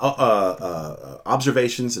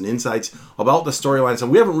observations and insights about the storyline? So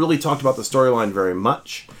we haven't really talked about the storyline very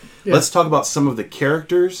much. Yeah. Let's talk about some of the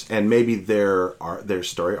characters and maybe their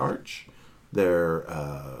story arc. The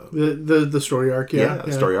story arc.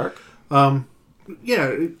 Story arc. I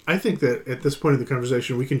think that at this point of the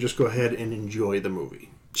conversation, we can just go ahead and enjoy the movie.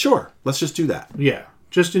 Sure, let's just do that. Yeah,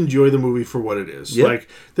 just enjoy the movie for what it is. Yep. Like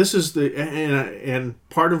this is and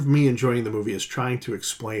part of me enjoying the movie is trying to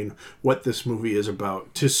explain what this movie is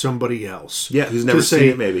about to somebody else. Yeah, who's never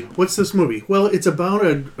seen it. Maybe what's this movie? Well, it's about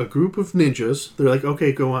a group of ninjas. They're like,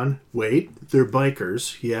 okay, go on. Wait, they're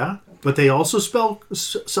bikers. Yeah. But they also sell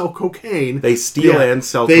cocaine. They steal and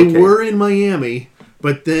sell cocaine. They were in Miami,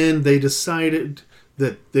 but then they decided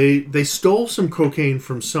that they stole some cocaine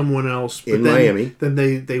from someone else. But Miami. Then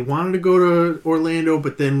they wanted to go to Orlando,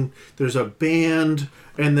 but then there's a band,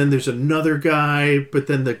 and then there's another guy, but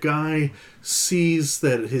then the guy sees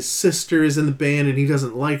that his sister is in the band, and he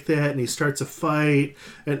doesn't like that, and he starts a fight.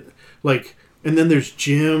 And then there's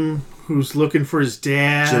Jim, who's looking for his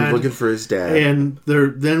dad. And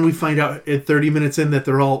then we find out at 30 minutes in that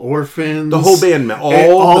they're all orphans. The whole band,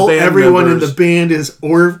 everyone in the band is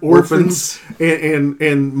orphans.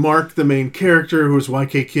 And Mark, the main character, who is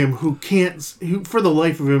YK Kim, who for the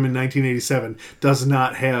life of him in 1987 does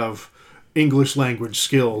not have English language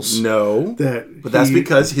skills. No. But that's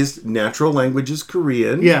because his natural language is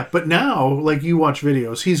Korean. Yeah, but now, like, you watch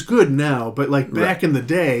videos, he's good now, but like back in the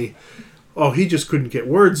day, he just couldn't get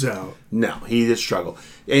words out. No, he did struggle.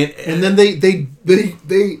 And then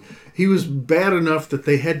he was bad enough that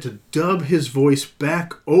they had to dub his voice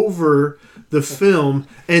back over the film,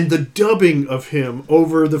 and the dubbing of him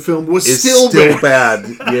over the film was still bad.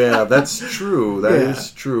 Yeah, that's true. That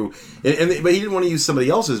is true. But he didn't want to use somebody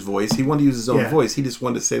else's voice. He wanted to use his own voice. He just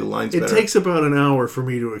wanted to say the lines better. It takes about an hour for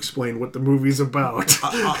me to explain what the movie's about.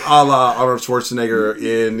 A la Arnold Schwarzenegger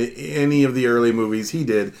in any of the early movies he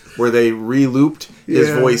did, where they re-looped his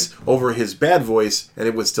voice over his bad voice, and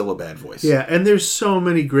it was still a bad voice. Yeah, and there's so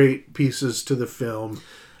many great pieces to the film.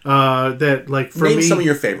 That like for Name some of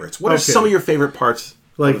your favorites. What are some of your favorite parts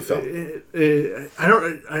of the film? I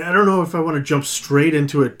don't know if I want to jump straight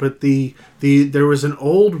into it, but there was an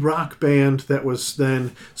old rock band that was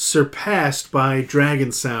then surpassed by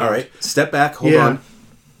Dragon Sound. All right, step back, hold on.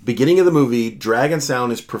 Beginning of the movie, Dragon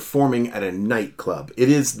Sound is performing at a nightclub. It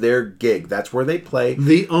is their gig. That's where they play.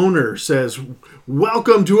 The owner says,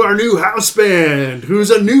 "Welcome to our new house band, who's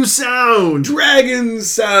a new sound. Dragon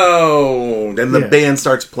Sound!" And the band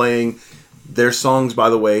starts playing. Their songs, by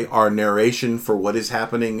the way, are narration for what is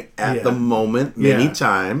happening at the moment many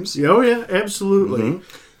times. Oh, yeah, absolutely.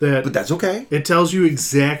 Mm-hmm. But that's okay. It tells you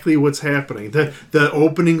exactly what's happening. The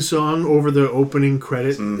opening song over the opening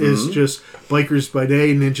credit is just bikers by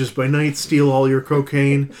day, ninjas by night, steal all your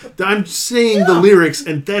cocaine. I'm saying the lyrics,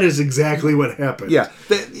 and that is exactly what happened. Yeah.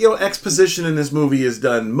 Exposition in this movie is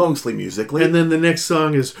done mostly musically. And then the next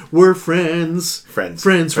song is, we're friends. Friends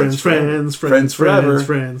forever.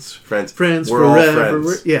 Friends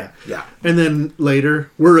forever. Yeah. And then later,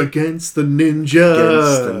 we're against the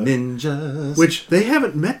ninjas. Which they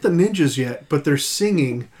haven't met the ninjas yet, but they're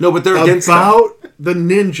singing. No, but they're against about the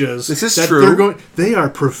ninjas. This is true. They are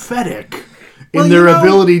prophetic in their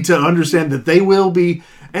ability to understand that they will be,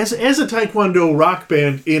 as a Taekwondo rock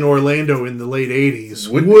band in Orlando in the late 80s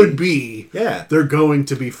would be. Yeah, they're going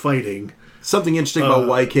to be fighting Something interesting about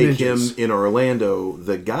YK Kim ninjas. in Orlando,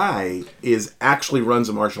 the guy actually runs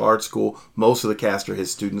a martial arts school. Most of the cast are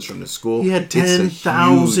his students from the school. He had It's a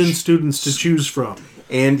 10,000 huge- students to choose from.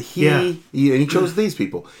 And he, Yeah. he chose these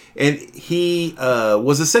people. And he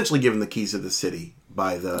was essentially given the keys of the city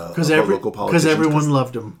by the local politicians. Because everyone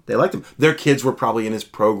loved him. They liked him. Their kids were probably in his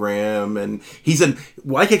program, and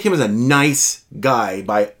YK Kim is a nice guy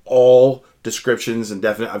by all descriptions and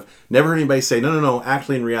definite. I've never heard anybody say no.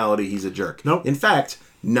 Actually, in reality, he's a jerk. Nope. In fact,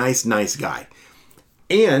 nice guy.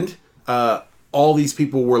 And all these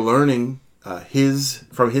people were learning from his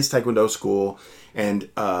Taekwondo school, and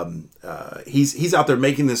he's out there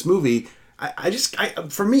making this movie.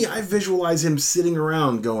 For me, I visualize him sitting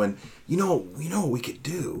around going, you know what we could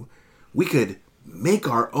do? We could make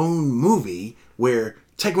our own movie where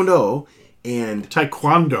Taekwondo and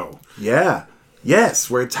Taekwondo. yeah, yes,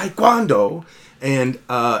 where Taekwondo and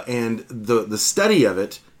the study of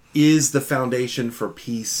it is the foundation for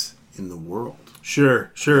peace in the world.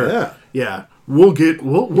 Sure. Yeah. Yeah.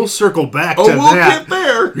 We'll circle back to that. We'll get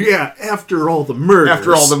there. Yeah, after all the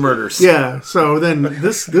murders. Yeah, so then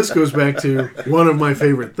this goes back to one of my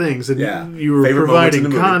favorite things, and Yeah. you were Favorite moments in providing the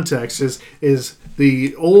movie. context is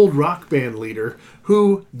the old rock band leader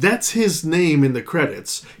who that's his name in the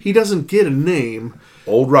credits. He doesn't get a name.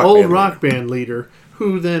 Old rock band band leader.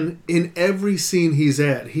 Who then in every scene he's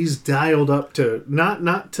at, he's dialed up to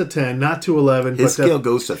not to 10, not to 11, His but scale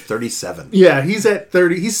goes to 37. yeah, he's at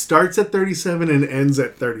 30. He starts at 37 and ends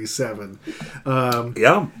at 37.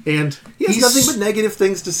 Yeah. And He has nothing but negative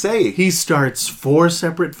things to say. he starts 4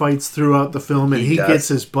 separate fights throughout the film, and he does. gets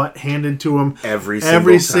his butt handed to him Every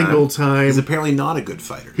single time. He's apparently not a good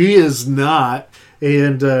fighter. He is not.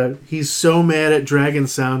 And he's so mad at Dragon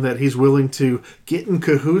Sound that he's willing to get in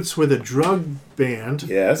cahoots with a drug band.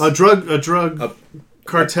 Yes. A drug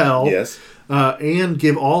cartel. Yes. And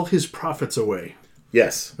give all his profits away.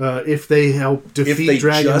 Yes. If they help If defeat they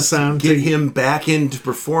Dragon just Sound. get him back into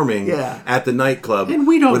performing Yeah. at the nightclub, And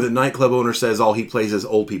we don't- where the nightclub owner says all he plays is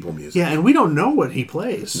old people music. Yeah, and we don't know what he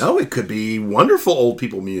plays. No, it could be wonderful old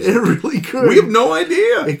people music. It really could. We have no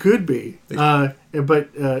idea. It could be.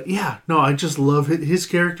 Yeah, no, I just love it. His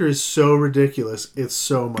character is so ridiculous. It's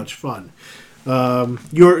so much fun.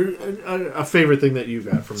 Your a favorite thing that you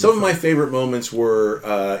got from Some the of my film. favorite moments were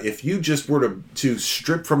if you just were to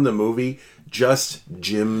strip from the movie just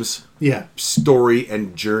Jim's Yeah. story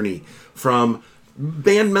and journey from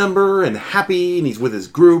band member and happy and he's with his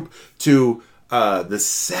group to the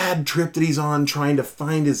sad trip that he's on trying to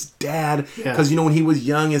find his dad because when he was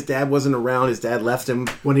young his dad wasn't around, his dad left him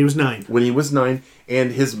When he was 9. when he was 9,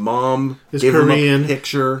 and his mom Is gave him Korean. a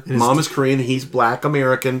picture. Mom is Korean, he's Black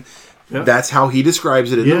American. Yep. That's how he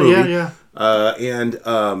describes it in the Yeah, movie. yeah. And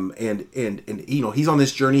he's on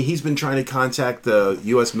this journey. He's been trying to contact the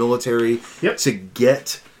U.S. military Yep. to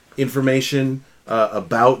get information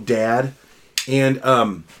about Dad. And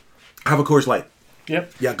have a Coors Light.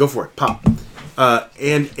 Yep. Yeah, go for it. Pop.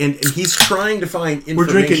 And he's trying to find information. We're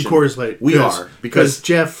drinking Coors Light. We are because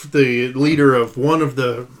Jeff, the leader of one of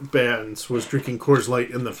the bands, was drinking Coors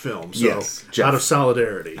Light in the film. So Yes, Jeff. out of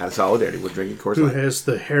solidarity. out of solidarity, we're drinking Coors Who Light. has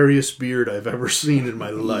the hairiest beard I've ever seen in my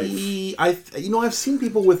life? I've seen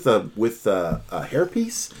people with a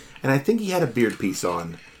hairpiece, and I think he had a beard piece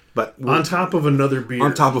on, but On top of another beard.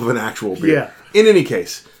 on top of an actual beard. Yeah. In any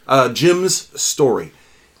case, Jim's story,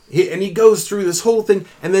 he goes through this whole thing,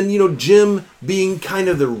 and then Jim being kind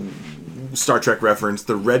of the Star Trek reference,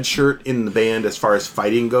 the red shirt in the band as far as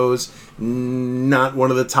fighting goes, not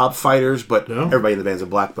one of the top fighters, but No. everybody in the band's a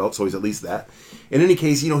black belt, so he's at least that. In any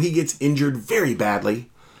case, he gets injured very badly.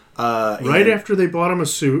 Right and- after they bought him a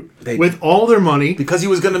suit They- with all their money. because he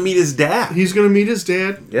was going to meet his dad. He's going to meet his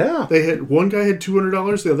dad. Yeah. They had one guy had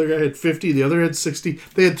 $200, the other guy had $50, the other had $60.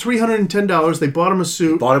 They had $310. They bought him a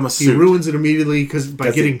suit. Bought him a He suit. ruins it immediately because by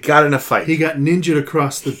He getting got in a fight. he got ninja'd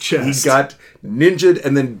across the chest. He got ninja'd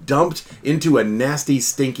and then dumped into a nasty,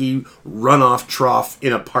 stinky runoff trough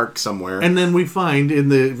in a park somewhere. And then we find in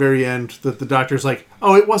the very end that the doctor's like,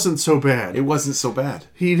 "Oh, it wasn't so bad. It wasn't so bad.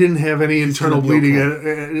 He didn't have any internal gonna be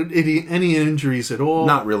bleeding, any injuries at all."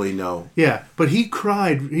 Not really, no. Yeah, but he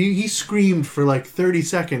cried. He screamed for like 30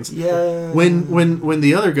 seconds. Yeah. When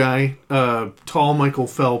the other guy, tall Michael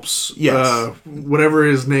Phelps, Yes. whatever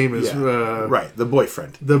his name is, Yeah. Right, the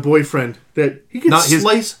boyfriend. the boyfriend, that he gets Not his.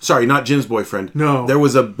 sliced. Sorry, not Jim's boyfriend. No. There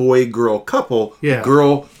was a boy-girl couple. Yeah.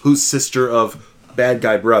 Girl who's sister of bad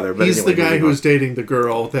guy brother. But He's anyway, the guy moving on. who's dating the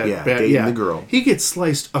girl. Dating the girl. He gets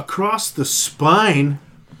sliced across the spine.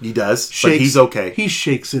 He does, but Shakes, he's okay. He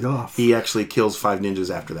shakes it off. He actually kills 5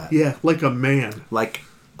 ninjas after that. Yeah, like a man. Like,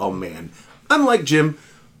 oh man. Unlike Jim,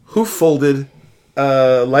 who folded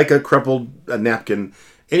like a crumpled napkin.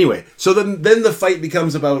 Anyway, so then the fight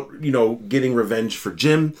becomes about, getting revenge for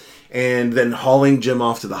Jim, and then hauling Jim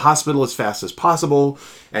off to the hospital as fast as possible,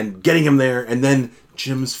 and getting him there, and then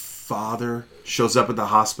Jim's father shows up at the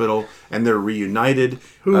hospital, and they're reunited.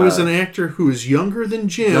 Who is an actor who is younger than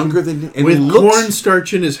Jim, and with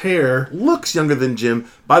cornstarch in his hair. Looks younger than Jim.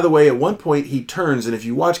 By the way, at one point he turns, and if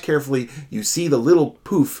you watch carefully, you see the little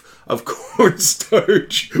poof of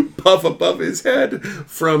cornstarch puff above his head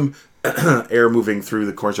from air moving through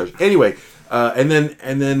the cornstarch. Anyway, and then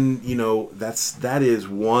that is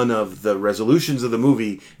one of the resolutions of the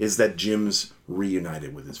movie, is that Jim's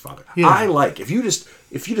reunited with his father. Yeah. I like if you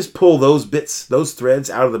just pull those threads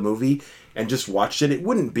out of the movie and just watched it, it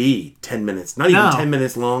wouldn't be 10 minutes, not even 10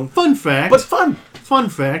 minutes long. Fun fact, but fun. Fun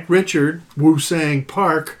fact: Richard Woo-sang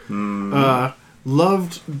Park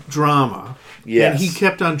loved drama, and he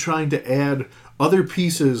kept on trying to add other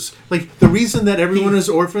pieces. Like, the reason that everyone is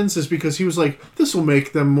orphans is because he was like, this will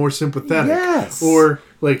make them more sympathetic. Yes. Or,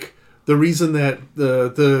 like, the reason that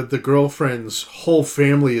the girlfriend's whole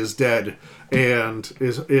family is dead, and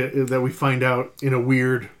that we find out in a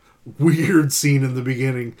weird scene in the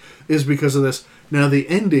beginning, is because of this. Now, the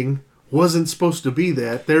ending wasn't supposed to be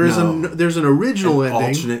that. There's an original ending,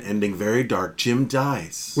 alternate ending, very dark. Jim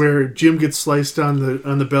dies, where Jim gets sliced on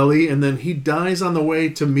the belly, and then he dies on the way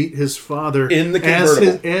to meet his father in the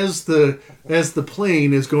convertible. As the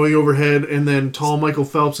plane is going overhead, and then tall Michael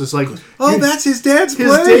Phelps is like, "Oh, that's his dad's plane.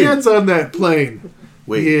 His dad's on that plane."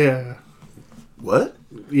 Wait, yeah, what?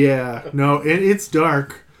 Yeah, no, it's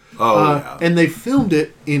dark. Oh, yeah. And they filmed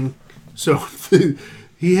it in so.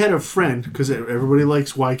 He had a friend, because everybody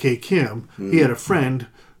likes YK Kim. He had a friend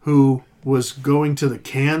who was going to the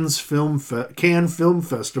Cannes Film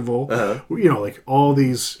Festival. Like all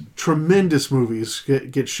these tremendous movies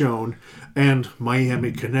get shown, and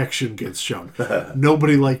Miami Connection gets shown.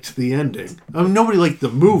 Nobody liked the ending. I mean, nobody liked the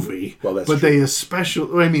movie. Well, that's but true. They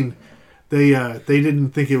especially. I mean, they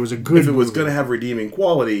didn't think it was a good movie. If it was going to have redeeming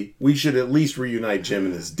quality, we should at least reunite Jim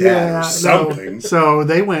and his dad or something. No. So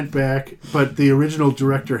they went back, but the original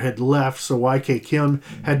director had left, so YK Kim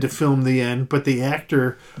had to film the end. But the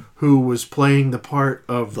actor who was playing the part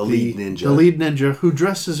of the lead ninja, who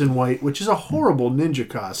dresses in white, which is a horrible ninja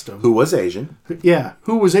costume. Who was Asian. Yeah,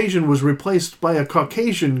 who was Asian, was replaced by a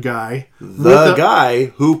Caucasian guy. The guy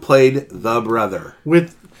who played the brother.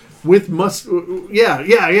 Like,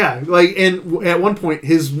 and at one point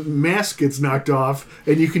his mask gets knocked off,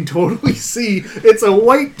 and you can totally see it's a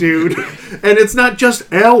white dude, and it's not just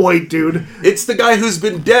a white dude. It's the guy who's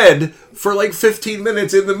been dead for like 15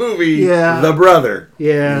 minutes in the movie. Yeah, the brother.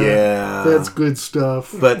 Yeah, that's good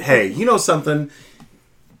stuff. But hey, you know something?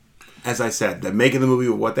 As I said, they're making the movie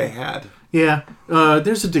with what they had. Yeah,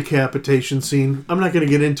 there's a decapitation scene. I'm not going to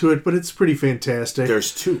get into it, but it's pretty fantastic.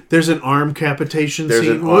 There's two. There's an arm capitation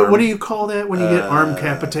scene. What do you call that when you get arm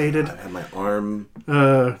capitated? I have my arm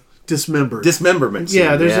dismembered. Dismemberment scene.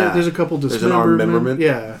 Yeah, there's a couple dismemberment. There's an arm memberment.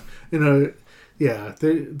 Yeah,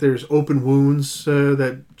 there's open wounds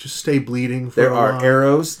that just stay bleeding for There are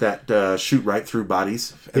arrows that shoot right through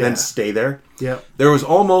bodies and then stay there. Yeah. There was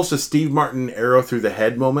almost a Steve Martin arrow through the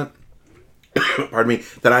head moment. Pardon me,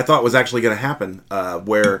 that I thought was actually going to happen,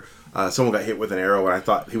 where someone got hit with an arrow, and I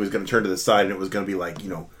thought he was going to turn to the side, and it was going to be like,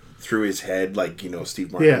 through his head, like,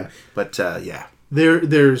 Steve Martin. Yeah. But yeah,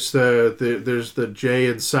 there's the Jay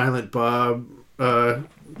and Silent Bob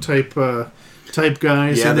type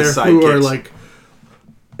guys in there who are like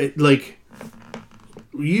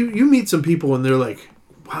you meet some people and they're like,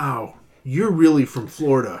 wow, you're really from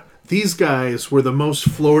Florida. These guys were the most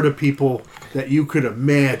Florida people that you could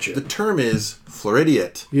imagine. The term is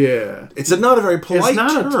Floridiot. Yeah. It's not a very polite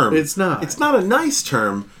term. It's not. It's not a nice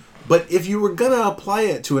term, but if you were going to apply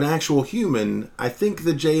it to an actual human, I think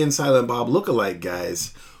the Jay and Silent Bob lookalike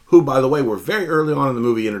guys, who, by the way, were very early on in the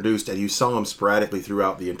movie introduced, and you saw them sporadically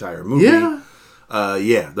throughout the entire movie. Yeah.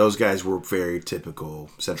 Those guys were very typical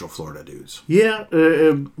Central Florida dudes. Yeah,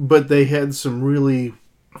 but they had some really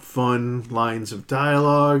fun lines of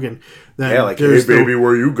dialogue, and then like, hey baby,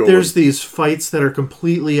 where you going? There's these fights that are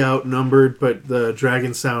completely outnumbered, but the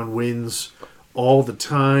Dragon Sound wins all the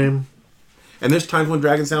time. And there's times when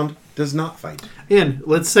Dragon Sound does not fight. And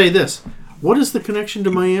let's say this: what is the connection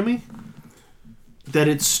to Miami? That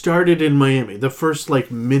it started in Miami. The first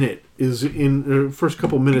minute is in first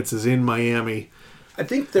couple minutes is in Miami. I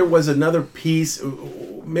think there was another piece,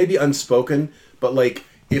 maybe unspoken, but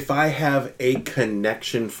if I have a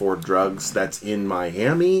connection for drugs that's in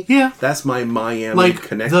Miami, Yeah. that's my Miami Like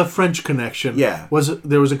connection. the French Connection. Yeah.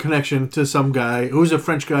 There was a connection to some guy who's a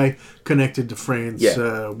French guy connected to France.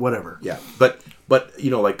 Yeah. Whatever. Yeah, but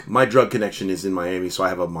like my drug connection is in Miami, so I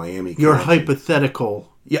have a Miami. Your connection. hypothetical.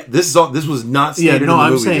 Yeah, this was not stated Yeah, in no, the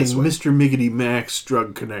I'm movie saying this way. Mr. Miggity Mac's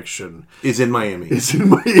drug connection Is in Miami. is in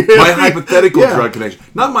Miami. My hypothetical Yeah. drug connection,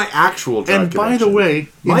 not my actual drug And connection. by the way,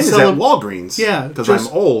 mine is at Walgreens. Yeah, because I'm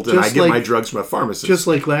just- old and I just get like- my drugs from a pharmacist. Just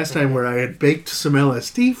like last time where I had baked some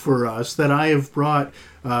LSD for us, that I have brought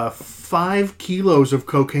 5 kilos of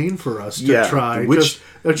cocaine for us to Yeah, try. which-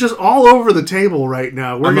 Just all over the table right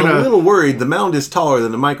now. We're I'm gonna. a little worried. The mound is taller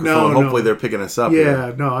than the microphone. No, Hopefully no. they're picking us up. Yeah,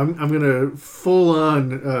 here. no, I'm gonna full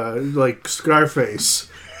on like Scarface.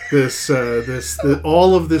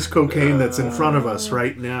 All of this cocaine that's in front of us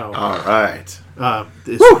right now. All right.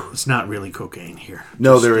 It's not really cocaine here.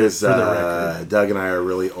 No, Just there is. for the record. Doug and I are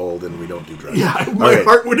really old and we don't do drugs. Yeah, my Okay.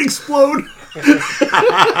 heart would explode.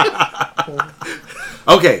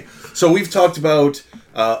 Okay, so we've talked about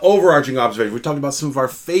overarching observation. We've talked about some of our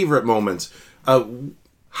favorite moments.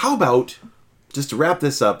 How about, just to wrap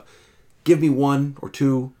this up, give me one or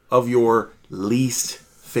two of your least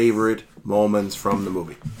favorite moments from the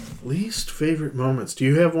movie. Least favorite moments. Do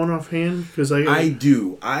you have one offhand? Because I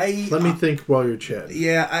do. let me think while you're chatting.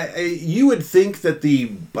 Yeah, you would think that the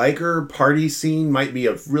biker party scene might be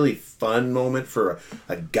a really fun moment for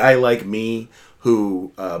a guy like me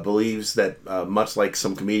who believes that, much like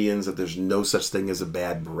some comedians, that there's no such thing as a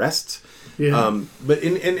bad breast. Yeah. But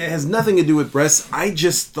and it has nothing to do with breasts. I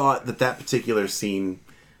just thought that particular scene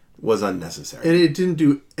was unnecessary. And it didn't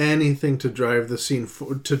do anything to drive the scene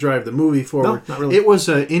to drive the movie forward. No, not really. It was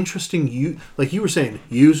an interesting, like you were saying,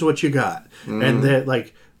 use what you got, and that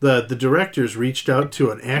like the directors reached out to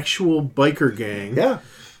an actual biker gang. Yeah.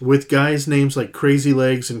 With guys' names like Crazy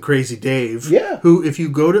Legs and Crazy Dave. Yeah. Who, if you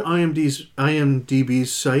go to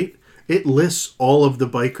IMDb's site, it lists all of the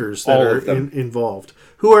bikers that All are of them. involved,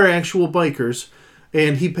 who are actual bikers,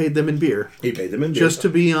 and he paid them in beer. He paid them in Just to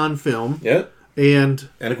be on film. yeah. And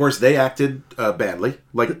And of course, they acted badly,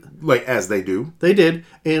 like as they do. they did.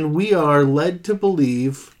 And we are led to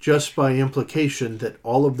believe, just by implication, that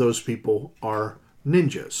all of those people are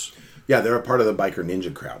ninjas. Yeah, they're a part of the biker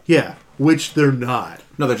ninja crowd. Yeah, which they're not.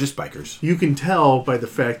 No, they're just bikers. You can tell by the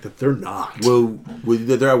fact that they're not. Well,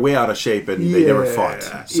 they're way out of shape and they never Yeah,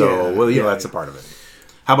 fought. So, yeah, that's a part of it.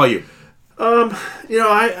 How about you?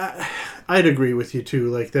 I'd agree with you too.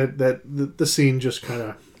 Like that the scene just kind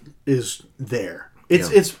of is there.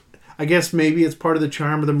 It's Yeah. it's. I guess maybe it's part of the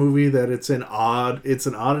charm of the movie that it's an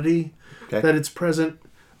oddity Okay. that it's present.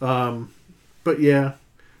 But yeah,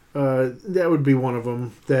 that would be one of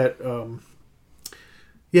them. That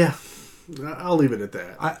yeah, I'll leave it at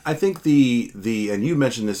that. I think the and you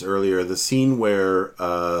mentioned this earlier, the scene where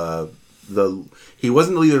he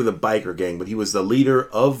wasn't the leader of the biker gang, but he was the leader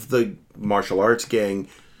of the martial arts gang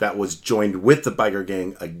that was joined with the biker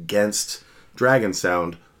gang against Dragon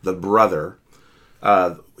Sound, the brother.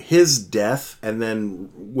 His death, and then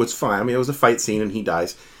was fine. I mean, it was a fight scene, and he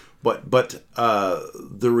dies. But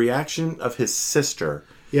the reaction of his sister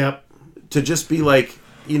Yep. to just be like,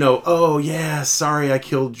 oh yeah, sorry I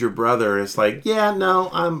killed your brother. It's like, yeah, no,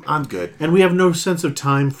 I'm good. And we have no sense of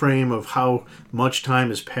time frame of how much time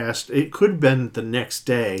has passed. It could have been the next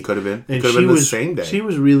day. Could have been. And Could have she been the was, same day. She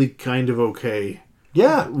was really kind of okay.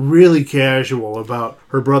 Yeah. Really casual about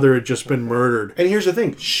her brother had just been murdered. And here's the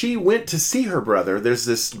thing. She went to see her brother. There's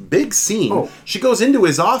this big scene. Oh. She goes into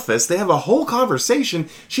his office. They have a whole conversation.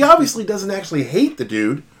 She obviously doesn't actually hate the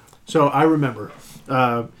dude. So I remember,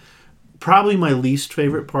 probably my least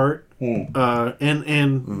favorite part, and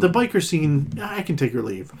the biker scene, I can take or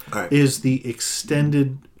leave, All right. is the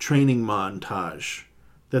extended training montage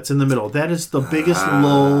that's in the middle. That is the biggest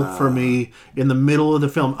lull for me in the middle of the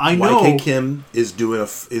film. I know. YK Kim is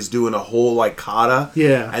doing a whole like kata,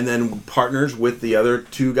 Yeah. and then partners with the other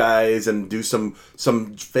two guys and do some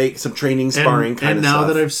training sparring kind and of now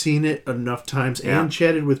stuff. that I've seen it enough times Yeah. and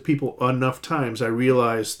chatted with people enough times, I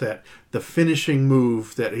realize that the finishing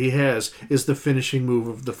move that he has is the finishing move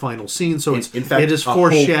of the final scene. So in fact, it is a whole-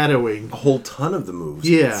 foreshadowing. a whole ton of the moves,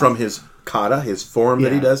 Yeah. from his kata, his form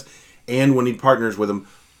that he Yeah. does, and when he partners with him,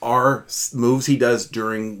 are moves he does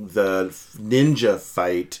during the ninja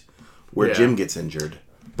fight where Yeah. Jim gets injured.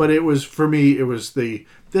 But it was, for me,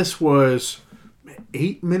 this was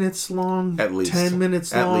 8 minutes long, At least. 10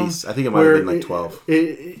 minutes At long. least. I think it might have where been like 12.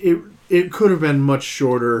 It could have been much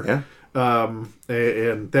shorter. Yeah.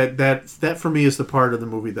 And that for me is the part of the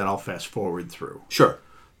movie that I'll fast forward through. Sure.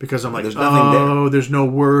 Because I'm like, There's nothing there. there's no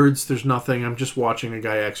words, there's nothing. I'm just watching a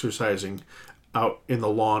guy exercising. out in the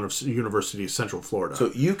lawn of University of Central Florida.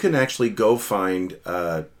 So you can actually go find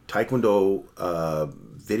Taekwondo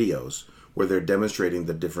videos where they're demonstrating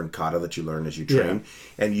the different kata that you learn as you train.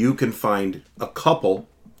 And you can find a couple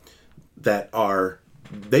that are...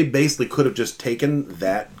 They basically could have just taken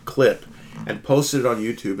that clip and posted it on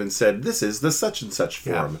YouTube and said, this is the such and such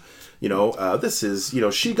form. This is,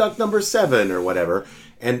 Shiguk number 7 or whatever.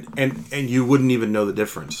 And you wouldn't even know the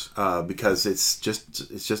difference because it's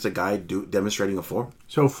just a guy demonstrating a form.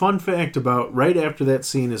 So fun fact about right after that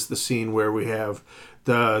scene is the scene where we have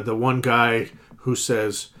the one guy who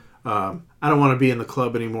says, I don't want to be in the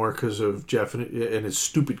club anymore because of Jeff and his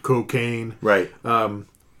stupid cocaine. Right.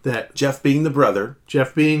 That Jeff being the brother.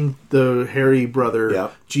 Jeff being the hairy brother.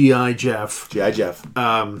 Yep. G.I. Jeff. G.I. Jeff.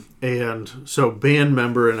 And so band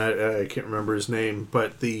member, and I can't remember his name,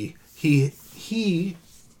 but he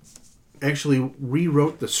actually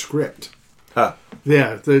rewrote the script. Huh.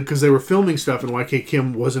 Yeah, because they were filming stuff, and YK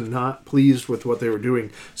Kim wasn't not pleased with what they were doing.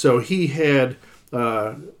 So he had...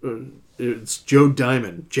 it's Joe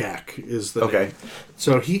Diamond. Jack is the name.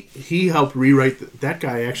 So he helped rewrite... that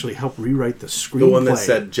guy actually helped rewrite the screenplay. The one that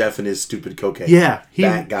said Jeff and his stupid cocaine. Yeah.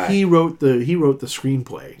 That guy. He wrote the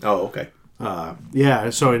screenplay. Oh, okay.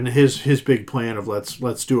 So in his big plan of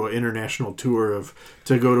let's do an international tour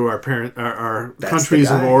to go to our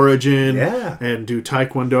countries of origin and do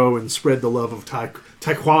Taekwondo and spread the love of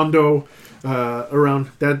Taekwondo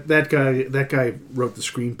around. That guy wrote the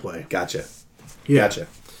screenplay. Gotcha. Yeah. Gotcha.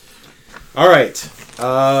 All right.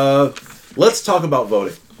 Let's talk about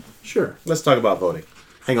voting. Sure. Let's talk about voting.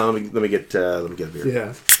 Hang on. Let me get a beer.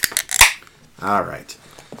 Yeah. All right.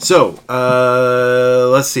 So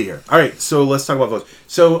let's see here. All right. So let's talk about votes.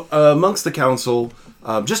 So amongst the council,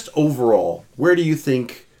 just overall, where do you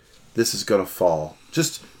think this is going to fall?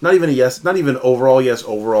 Just not even a yes, not even overall yes,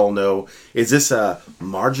 overall no. Is this a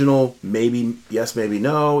marginal maybe yes, maybe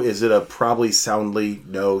no? Is it a probably soundly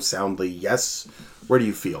no, soundly yes? Where do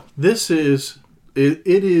you feel? This is it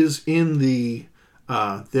is in the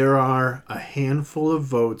there are a handful of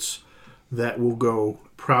votes that will go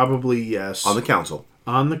probably yes on the council.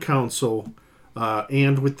 And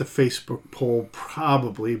with the Facebook poll,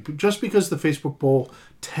 probably just because the Facebook poll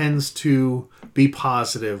tends to be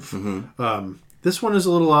positive. Mm-hmm. This one is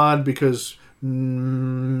a little odd because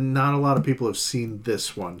not a lot of people have seen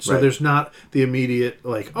this one. So Right. there's not the immediate,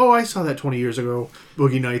 like, oh, I saw that 20 years ago,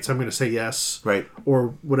 Boogie Nights, I'm going to say yes. Right.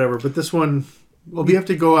 Or whatever. But this one, you have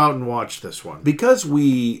to go out and watch this one. Because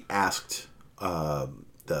we asked the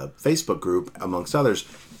Facebook group, amongst others,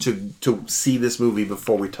 to see this movie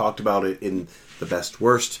before we talked about it in the best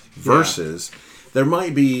worst versus, there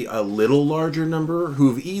might be a little larger number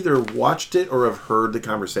who've either watched it or have heard the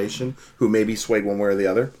conversation who may be swayed one way or the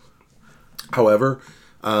other. However,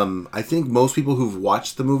 I think most people who've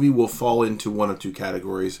watched the movie will fall into one of two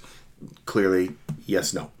categories. Clearly,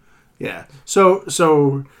 yes, no. Yeah. So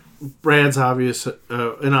Brad's an obvious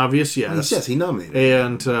yes. Yes, he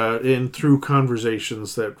nominated. And through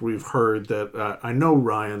conversations that we've heard that I know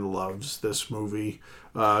Ryan loves this movie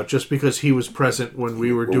just because he was present when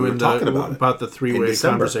we were doing about the three-way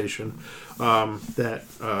conversation. That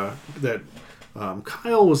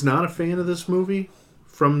Kyle was not a fan of this movie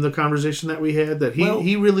from the conversation that we had. That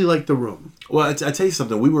he really liked The Room. Well, I tell you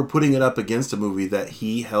something. We were putting it up against a movie that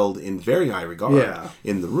he held in very high regard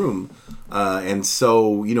in The Room. And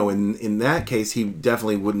so, in that case, he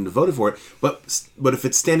definitely wouldn't have voted for it. But if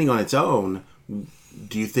it's standing on its own,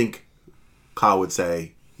 do you think Kyle would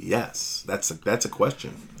say yes? That's a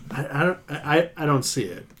question. I don't see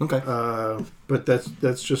it. Okay. But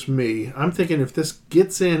that's just me. I'm thinking if this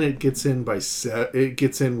gets in, it gets in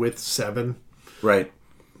with 7. Right.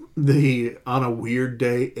 On a weird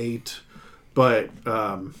day 8, but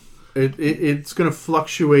it's going to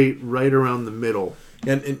fluctuate right around the middle.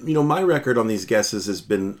 And my record on these guesses has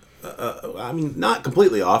been, not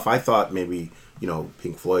completely off. I thought maybe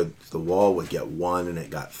Pink Floyd's The Wall would get 1 and it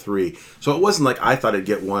got 3. So it wasn't like I thought it'd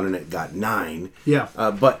get 1 and it got 9. Yeah.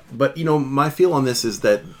 But my feel on this is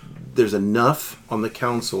that there's enough on the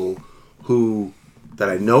council that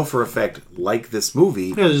I know for a fact like this movie.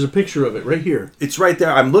 Yeah, there's a picture of it right here. It's right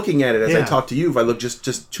there. I'm looking at it as I talk to you. If I look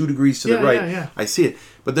just 2 degrees to the right, I see it.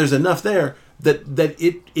 But there's enough there that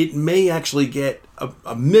it may actually get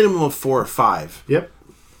a minimum of 4 or 5. Yep.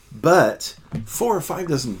 But 4 or 5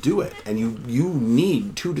 doesn't do it, and you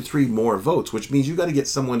need 2 to 3 more votes, which means you got to get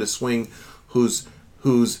someone to swing who's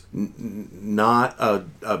not a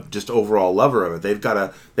just overall lover of it.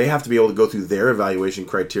 They have to be able to go through their evaluation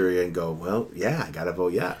criteria and go, well, yeah, I got to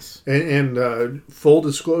vote yes. And full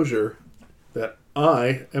disclosure, that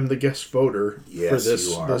I am the guest voter for Yes,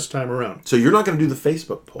 you are. this time around. So you're not going to do the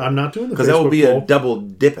Facebook poll. I'm not doing the Facebook because that will be poll. a double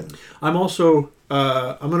dipping. I'm also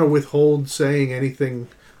I'm going to withhold saying anything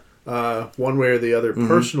one way or the other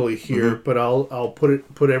personally here, but I'll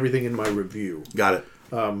put everything in my review. Got it.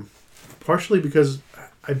 Partially because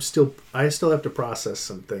I still have to process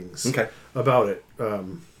some things about it.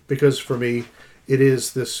 Because for me,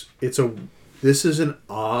 this is an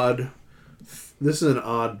odd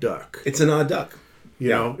duck. It's an odd duck. You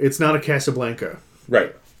know, it's not a Casablanca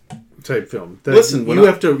Right. type film. Listen, you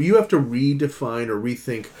have to redefine or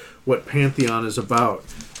rethink what Pantheon is about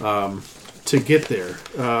to get there.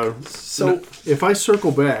 So if I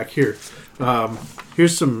circle back here,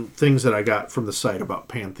 here's some things that I got from the site about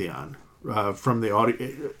Pantheon. From the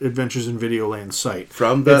Adventures in Videoland site.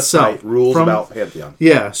 From the site, rules about Pantheon.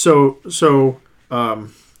 Yeah, so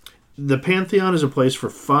the Pantheon is a place for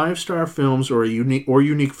 5-star films or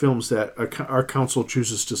unique films that our council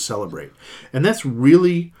chooses to celebrate. And that's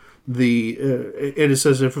really and it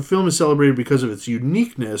says if a film is celebrated because of its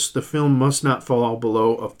uniqueness, the film must not fall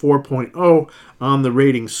below a 4.0 on the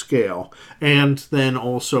rating scale. And then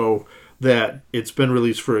also that it's been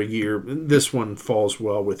released for a year. This one falls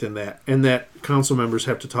well within that. And that council members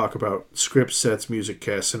have to talk about script, sets, music,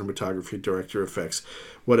 cast, cinematography, director effects.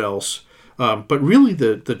 What else? But really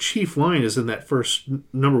the chief line is in that first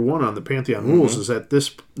number 1 on the Pantheon rules is that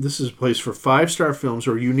this is a place for 5-star films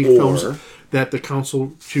or unique films that the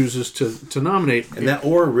council chooses to nominate. And that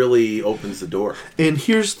or really opens the door. And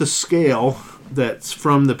here's the scale that's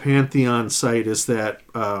from the Pantheon site is that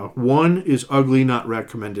 1 is ugly, not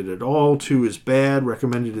recommended at all. 2 is bad,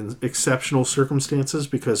 recommended in exceptional circumstances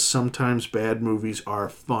because sometimes bad movies are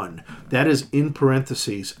fun. That is in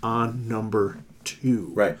parentheses on number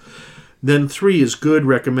 2. Right. Then 3 is good,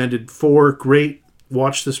 recommended. 4, great,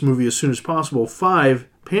 watch this movie as soon as possible. 5,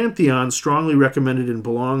 Pantheon, strongly recommended and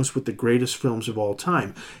belongs with the greatest films of all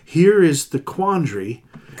time. Here is the quandary.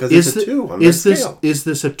 Because it's a 2 on that scale. Is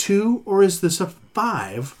this a 2 or is this a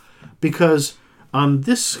 5? Because on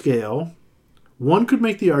this scale, one could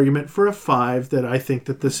make the argument for a 5 that I think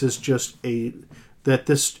that this is just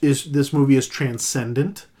this movie is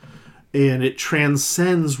transcendent and it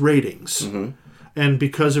transcends ratings. And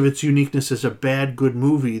because of its uniqueness as a bad good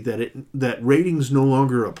movie, that ratings no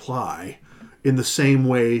longer apply in the same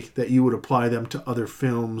way that you would apply them to other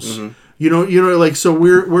films. You know, like so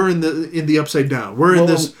we're in the upside down.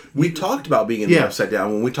 We talked about being in the upside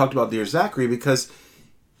down when we talked about Dear Zachary because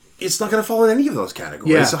it's not going to fall in any of those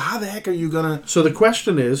categories. Yeah. So how the heck are you going to? So the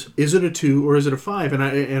question is it a 2 or is it a 5? And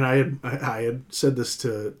I had said this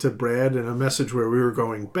to Brad in a message where we were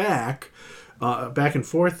going back and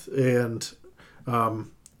forth and.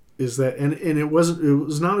 Is that and it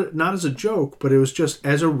was not as a joke, but it was just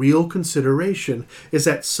as a real consideration. Is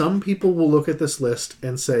that some people will look at this list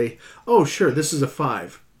and say, "Oh, sure, this is a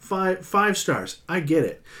 5 stars. I get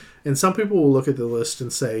it," and some people will look at the list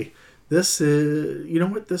and say, "This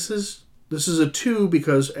is this is a 2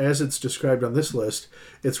 because as it's described on this list,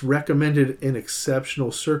 it's recommended in exceptional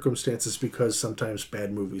circumstances because sometimes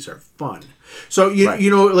bad movies are fun." So you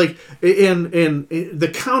know like and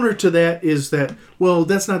the counter to that is that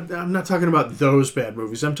I'm not talking about those bad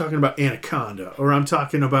movies. I'm talking about Anaconda or I'm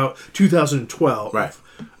talking about 2012. Right.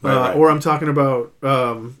 Or I'm talking about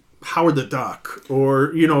Howard the Duck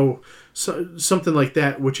or something like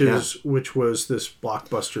that, which was this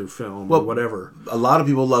blockbuster film or whatever. A lot of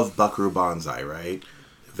people love Buckaroo Banzai, right?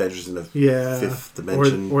 Adventures in the Fifth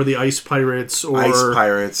Dimension, or the Ice Pirates, or Ice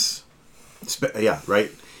Pirates.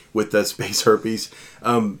 Right, with the space herpes.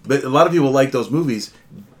 But a lot of people like those movies,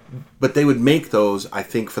 but they would make those. I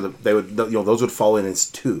think those would fall in as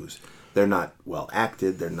 2s. They're not well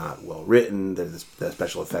acted. They're not well written. The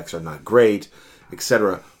special effects are not great,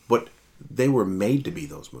 etc. But they were made to be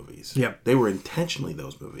those movies. Yeah. They were intentionally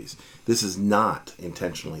those movies. This is not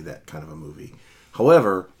intentionally that kind of a movie.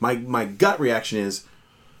 However, my gut reaction is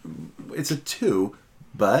it's a 2,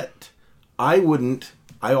 but I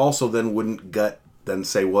also then wouldn't then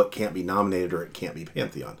say, well, it can't be nominated or it can't be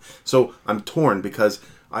Pantheon. So I'm torn because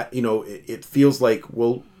it feels like,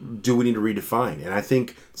 well, do we need to redefine? And I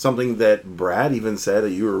think something that Brad even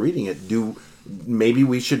said, you were reading it, maybe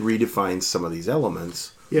we should redefine some of these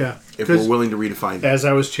elements. Yeah, if we're willing to redefine. As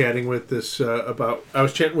I was chatting with I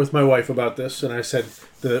was chatting with my wife about this, and I said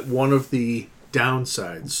that one of the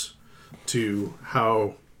downsides to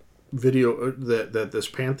how that this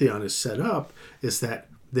Pantheon is set up is that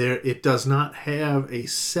it does not have a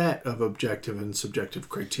set of objective and subjective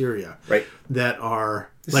criteria, right? That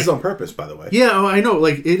are this is on purpose, by the way. Yeah, I know.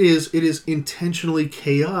 Like it is intentionally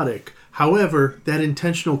chaotic. However, that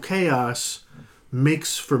intentional chaos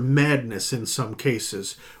makes for madness in some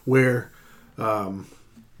cases, where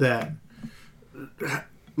that,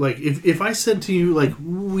 like, if I said to you, like,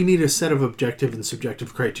 we need a set of objective and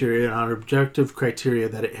subjective criteria, and on objective criteria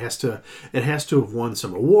that it has to have won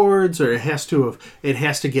some awards, or it has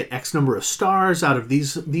to get X number of stars out of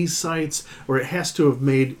these sites, or it has to have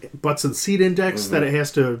made butts and seat index, that it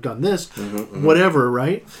has to have done this, whatever,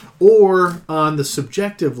 right? Or on the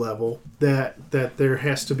subjective level, that there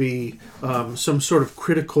has to be some sort of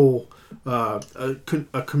critical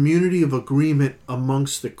a community of agreement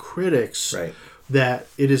amongst the critics, Right. that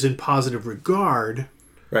it is in positive regard.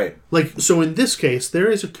 Right. Like, so in this case,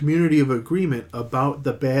 there is a community of agreement about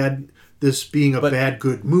this being a bad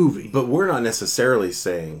good movie. But we're not necessarily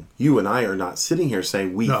saying, you and I are not sitting here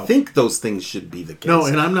saying we No. think those things should be the case. No,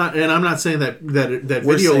 and I'm not saying that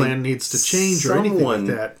We're saying Videoland needs to change or anything like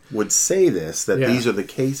that. Would say this, that Yeah. these are the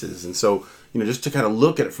cases. And so, just to kind of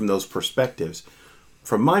look at it from those perspectives.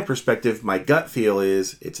 From my perspective, my gut feel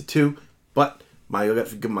is it's a 2, but my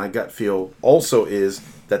gut feel also is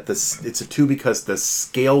that it's a 2 because the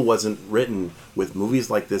scale wasn't written with movies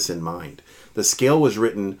like this in mind. The scale was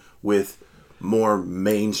written with more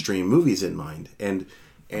mainstream movies in mind, and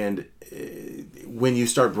when you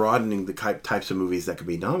start broadening the types of movies that could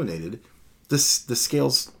be nominated, the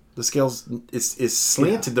scales is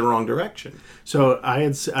slanted the wrong direction. So I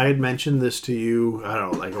had mentioned this to you, I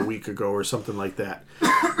don't know, like a week ago or something like that.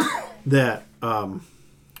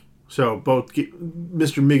 So both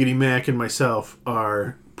Mr. Miggity Mac and myself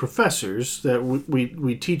are professors that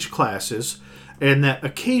we teach classes, and that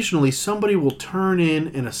occasionally somebody will turn in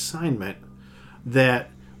an assignment that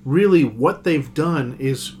really what they've done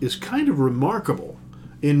is kind of remarkable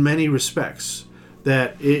in many respects.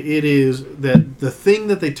 That it is that the thing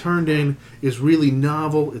that they turned in is really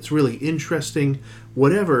novel, it's really interesting,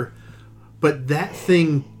 whatever, but that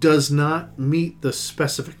thing does not meet the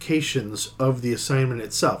specifications of the assignment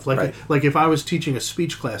itself. Like if I was teaching a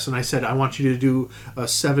speech class and I said, I want you to do a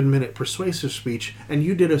 7-minute persuasive speech, and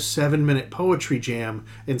you did a 7-minute poetry jam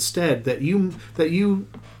instead, that you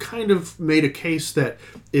kind of made a case that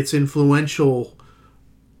it's influential,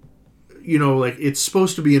 like it's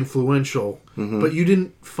supposed to be influential, but you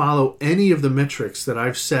didn't follow any of the metrics that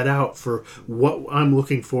I've set out for what I'm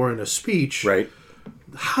looking for in a speech. Right.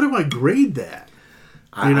 How do I grade that?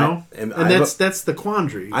 And that's the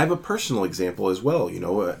quandary. I have a personal example as well.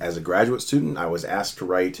 As a graduate student, I was asked to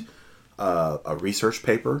write a research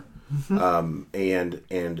paper, and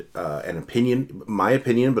an opinion, my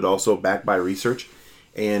opinion, but also backed by research.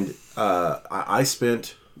 And I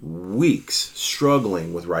spent weeks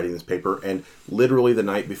struggling with writing this paper, and literally the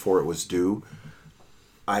night before it was due,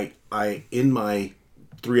 I in my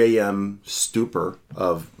 3 a.m. stupor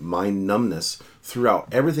of mind numbness, threw out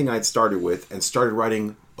everything I'd started with and started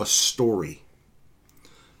writing a story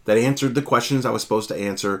that answered the questions I was supposed to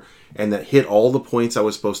answer and that hit all the points I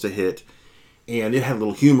was supposed to hit. And it had a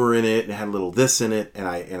little humor in it, and it had a little this in it, and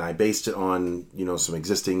I based it on some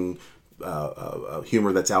existing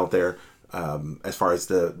humor that's out there, as far as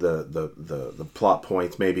the plot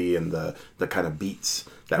points maybe, and the kind of beats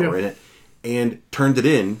that were in it, and turned it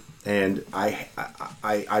in. And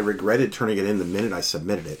I regretted turning it in the minute I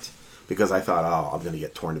submitted it, because I thought, I'm going to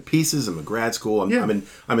get torn to pieces. I'm in grad school. I'm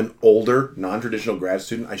an older, non-traditional grad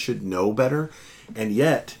student. I should know better. And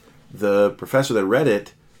yet, the professor that read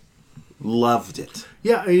it loved it.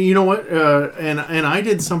 Yeah, you know what? And I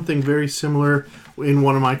did something very similar in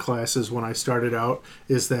one of my classes when I started out.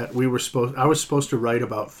 Is that I was supposed to write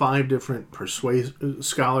about 5 different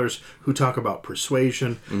scholars who talk about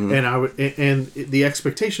persuasion, and the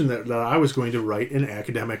expectation that I was going to write an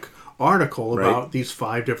academic article about these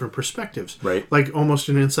 5 different perspectives, like almost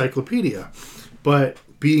an encyclopedia. But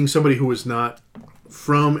being somebody who was not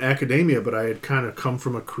from academia, but I had kind of come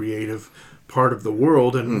from a creative part of the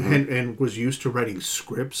world, and was used to writing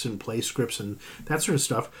scripts and play scripts and that sort of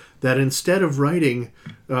stuff, that instead of writing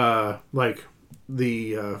like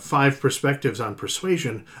the 5 perspectives on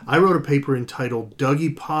persuasion, I wrote a paper entitled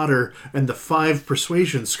Dougie Potter and the 5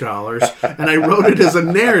 Persuasion Scholars, and I wrote it as a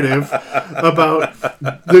narrative about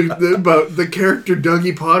the character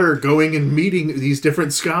Dougie Potter going and meeting these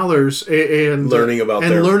different scholars and learning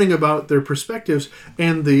about their perspectives,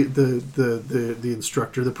 and the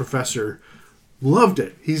instructor, the professor, loved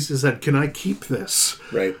it. He said, "Can I keep this?"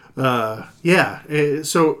 Right.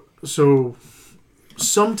 So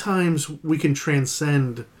sometimes we can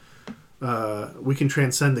transcend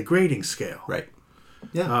the grading scale. Right.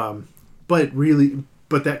 Yeah. But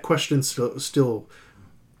that question still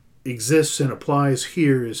exists and applies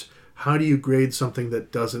here: is how do you grade something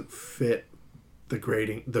that doesn't fit the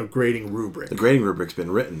grading rubric. The grading rubric's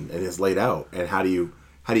been written and is laid out, and how do you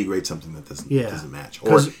grade something that doesn't match?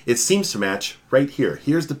 Or it seems to match right here.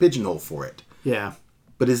 Here's the pigeonhole for it. Yeah.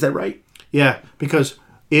 But is that right? Yeah, because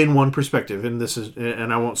in one perspective,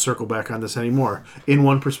 and I won't circle back on this anymore, in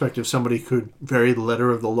one perspective, somebody could, very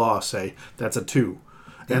letter of the law, say, that's a 2.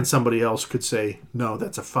 Yeah. And somebody else could say, no,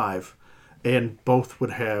 that's a 5. And both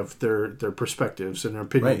would have their perspectives and their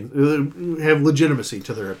opinion, have legitimacy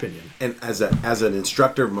to their opinion. And as an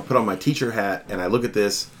instructor, I put on my teacher hat, and I look at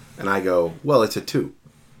this, and I go, well, it's a 2.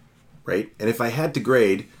 Right? And if I had to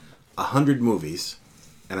grade 100 movies,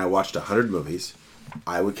 and I watched 100 movies,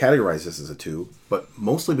 I would categorize this as a 2, but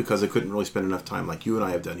mostly because I couldn't really spend enough time like you and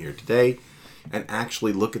I have done here today and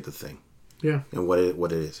actually look at the thing. Yeah. And what it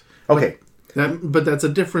is. Okay. But that's a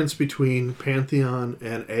difference between Pantheon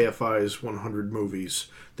and AFI's 100 movies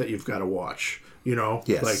that you've got to watch. You know?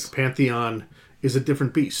 Yes. Like, Pantheon is a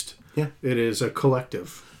different beast. Yeah. It is a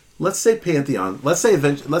collective. Let's say Pantheon, let's say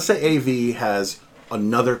AV has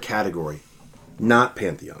another category, not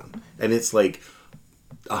Pantheon. And it's like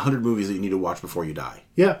 100 movies that you need to watch before you die.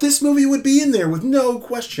 Yeah. This movie would be in there with no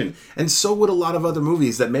question. And so would a lot of other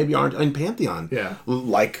movies that maybe aren't in Pantheon. Yeah.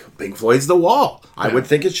 Like Pink Floyd's The Wall. I would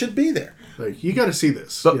think it should be there. Like, you got to see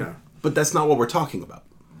this. But that's not what we're talking about.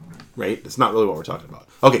 Right? That's not really what we're talking about.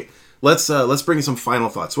 Okay. Let's bring in some final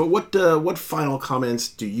thoughts. What final comments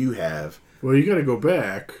do you have? Well, you got to go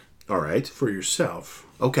back. All right. For yourself.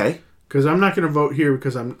 Okay. Because I'm not going to vote here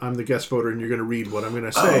because I'm the guest voter and you're going to read what I'm going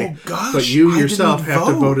to say. Oh, gosh. But you yourself have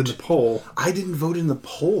to vote in the poll. I didn't vote in the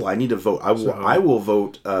poll. I need to vote. I will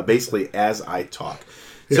vote basically as I talk.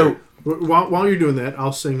 Here, so while you're doing that,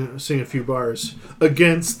 I'll sing a few bars.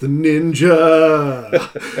 Against the ninja,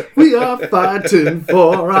 we are fighting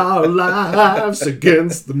for our lives.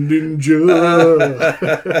 Against the ninja.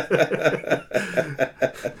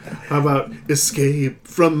 How about Escape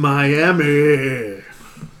from Miami?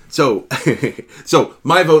 So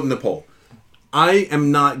my vote in the poll. I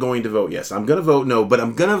am not going to vote yes. I'm going to vote no, but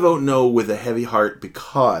I'm going to vote no with a heavy heart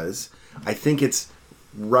because I think it's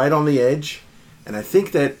right on the edge, and I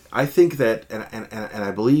think that, and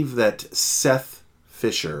I believe that Seth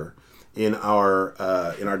Fisher in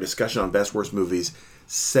our discussion on best worst movies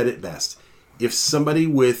said it best. If somebody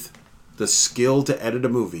with the skill to edit a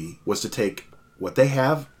movie was to take what they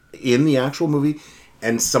have in the actual movie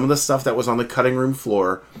and some of the stuff that was on the cutting room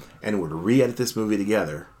floor and were to re-edit this movie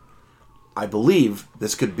together, I believe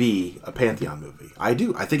this could be a Pantheon movie. I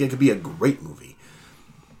do. I think it could be a great movie.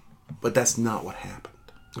 But that's not what happened.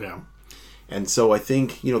 Yeah. And so I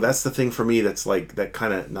think, that's the thing for me that's like, that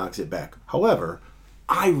kind of knocks it back. However,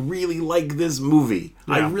 I really like this movie.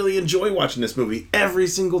 Yeah. I really enjoy watching this movie every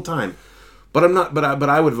single time. But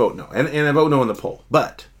I would vote no. And I vote no in the poll.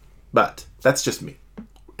 But that's just me.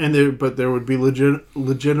 And there would be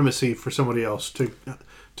legitimacy for somebody else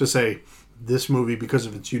to say this movie because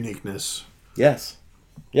of its uniqueness. Yes.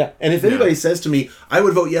 Yeah. And if anybody says to me, I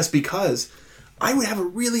would vote yes because, I would have a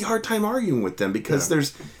really hard time arguing with them because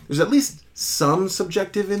there's at least some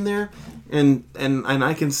subjective in there, and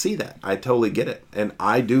I can see that. I totally get it. And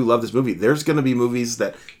I do love this movie. There's going to be movies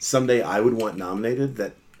that someday I would want nominated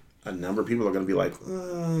that a number of people are going to be like,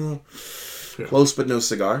 close but no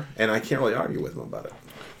cigar, and I can't really argue with them about it.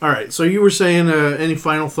 All right, so you were saying any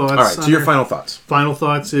final thoughts? All right, so your final thoughts. Final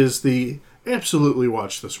thoughts is absolutely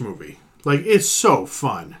watch this movie. Like, it's so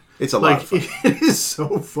fun. It's a lot of fun. It is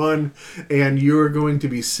so fun, and you're going to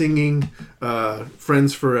be singing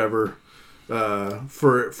Friends Forever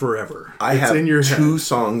forever. I have in your 2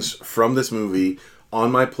 songs from this movie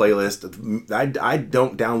on my playlist. I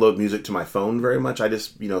don't download music to my phone very much. I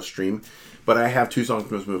just, stream. But I have 2 songs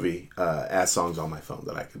from this movie as songs on my phone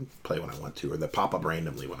that I can play when I want to, or that pop up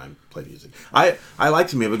randomly when I play music. I like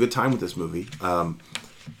to have a good time with this movie. And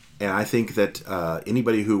I think that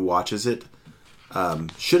anybody who watches it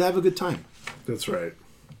should have a good time. That's right.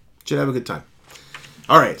 Should have a good time.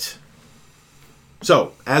 All right.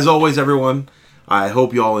 So, as always, everyone, I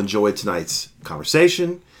hope you all enjoyed tonight's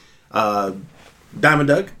conversation. Diamond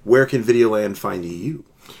Doug, where can Videoland find you?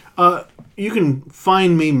 You can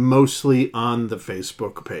find me mostly on the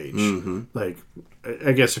Facebook page. Mm-hmm. Like,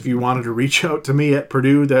 I guess if you wanted to reach out to me at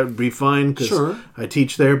Purdue, that would be fine because I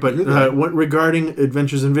teach there. But regarding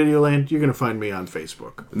Adventures in Videoland, you're going to find me on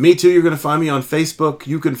Facebook. Me too. You're going to find me on Facebook.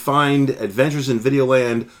 You can find Adventures in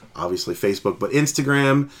Videoland, obviously Facebook, but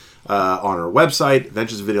Instagram, on our website,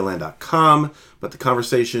 adventuresinvideoland.com. But the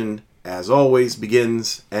conversation, as always,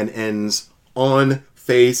 begins and ends on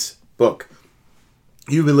Facebook.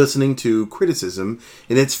 You've been listening to Criticism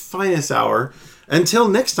in its finest hour. Until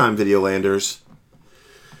next time, Videolanders.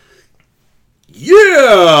 Yeah!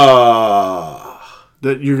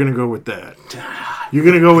 that you're going to go with that. You're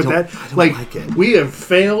going to go with that? I don't like it. We have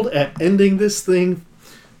failed at ending this thing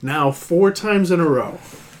now 4 times in a row.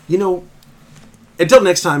 You know, until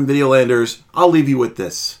next time, Videolanders, I'll leave you with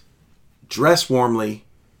this. Dress warmly,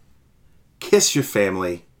 kiss your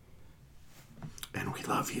family, And we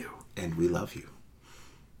love you. and we love you.